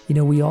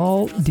 We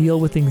all deal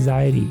with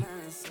anxiety.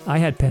 I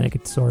had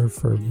panic disorder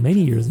for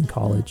many years in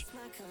college,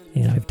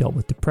 and I've dealt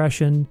with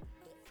depression.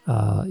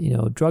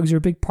 Drugs are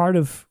a big part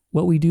of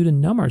what we do to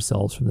numb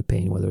ourselves from the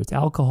pain, whether it's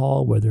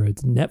alcohol, whether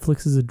it's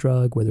Netflix as a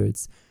drug, whether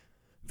it's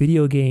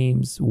video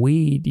games,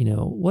 weed,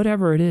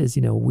 whatever it is.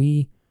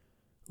 We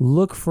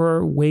look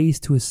for ways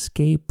to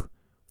escape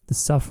the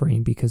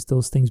suffering because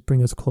those things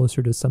bring us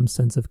closer to some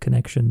sense of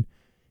connection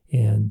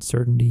and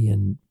certainty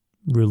and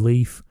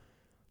relief.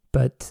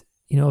 But,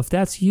 if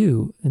that's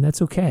you, and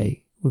that's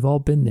okay, we've all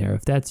been there.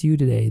 If that's you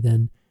today,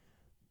 then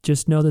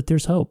just know that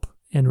there's hope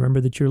and remember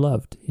that you're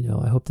loved.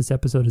 I hope this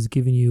episode has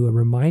given you a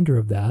reminder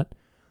of that.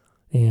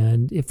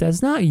 And if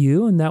that's not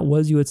you, and that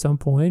was you at some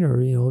point,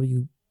 or,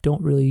 you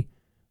don't really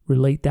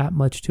relate that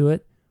much to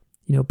it,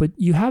 but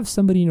you have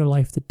somebody in your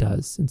life that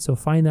does. And so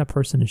find that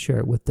person and share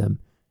it with them,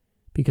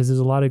 because there's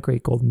a lot of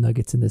great golden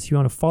nuggets in this. If you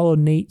want to follow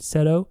Nate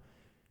Setto,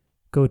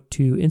 go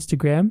to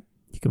Instagram.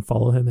 You can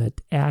follow him at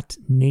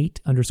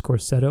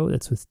Nate_Setto.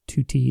 That's with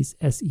 2 T's,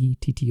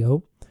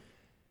 SETTO.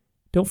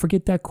 Don't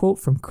forget that quote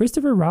from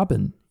Christopher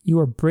Robin. You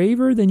are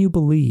braver than you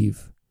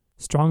believe,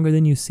 stronger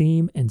than you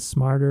seem, and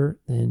smarter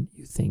than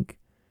you think.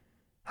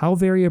 How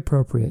very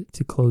appropriate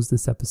to close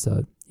this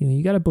episode.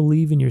 You got to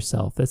believe in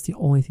yourself. That's the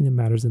only thing that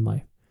matters in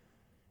life.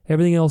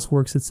 Everything else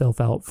works itself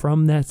out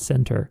from that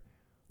center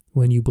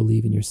when you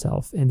believe in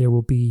yourself. And there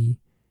will be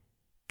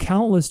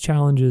countless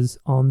challenges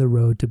on the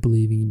road to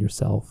believing in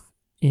yourself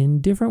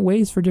in different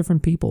ways for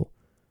different people.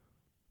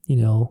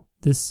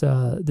 This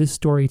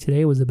story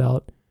today was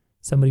about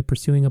somebody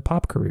pursuing a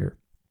pop career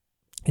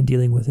and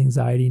dealing with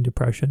anxiety and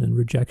depression and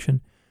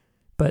rejection.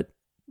 But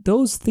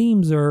those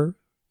themes are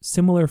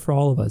similar for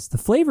all of us. The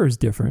flavor is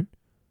different.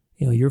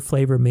 Your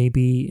flavor may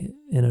be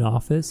in an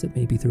office, it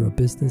may be through a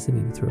business, it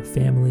may be through a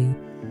family,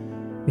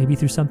 maybe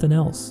through something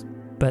else.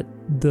 But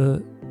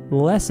the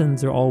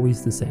lessons are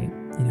always the same.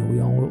 We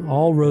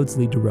all roads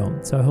lead to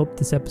Rome. So I hope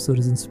this episode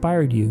has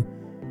inspired you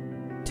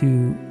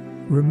to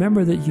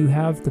remember that you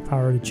have the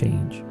power to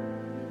change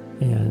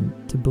and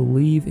to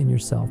believe in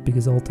yourself,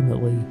 because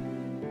ultimately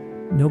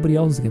nobody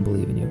else is going to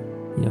believe in you.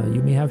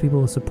 You may have people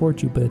who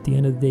support you, but at the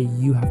end of the day,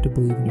 you have to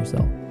believe in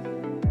yourself.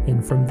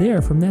 And from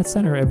there, from that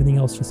center, everything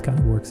else just kind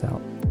of works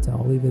out. So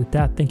I'll leave it at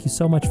that. Thank you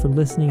so much for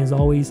listening. As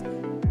always,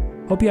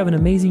 hope you have an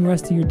amazing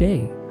rest of your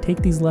day.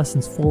 Take these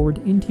lessons forward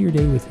into your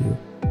day with you.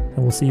 And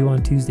we'll see you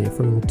on Tuesday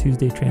for a little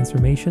Tuesday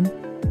transformation.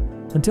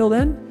 Until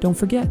then, don't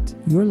forget,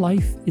 your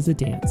life is a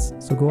dance.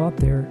 So go out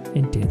there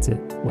and dance it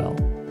well.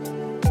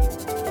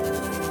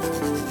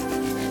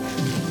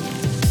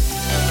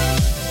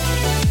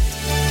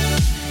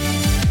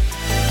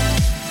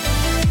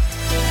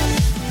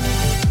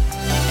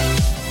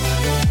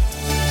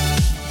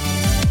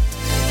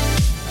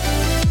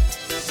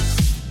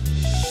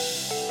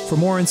 For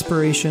more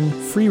inspiration,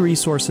 free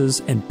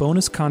resources, and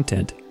bonus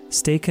content,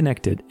 stay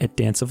connected at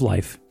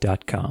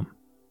danceoflife.com.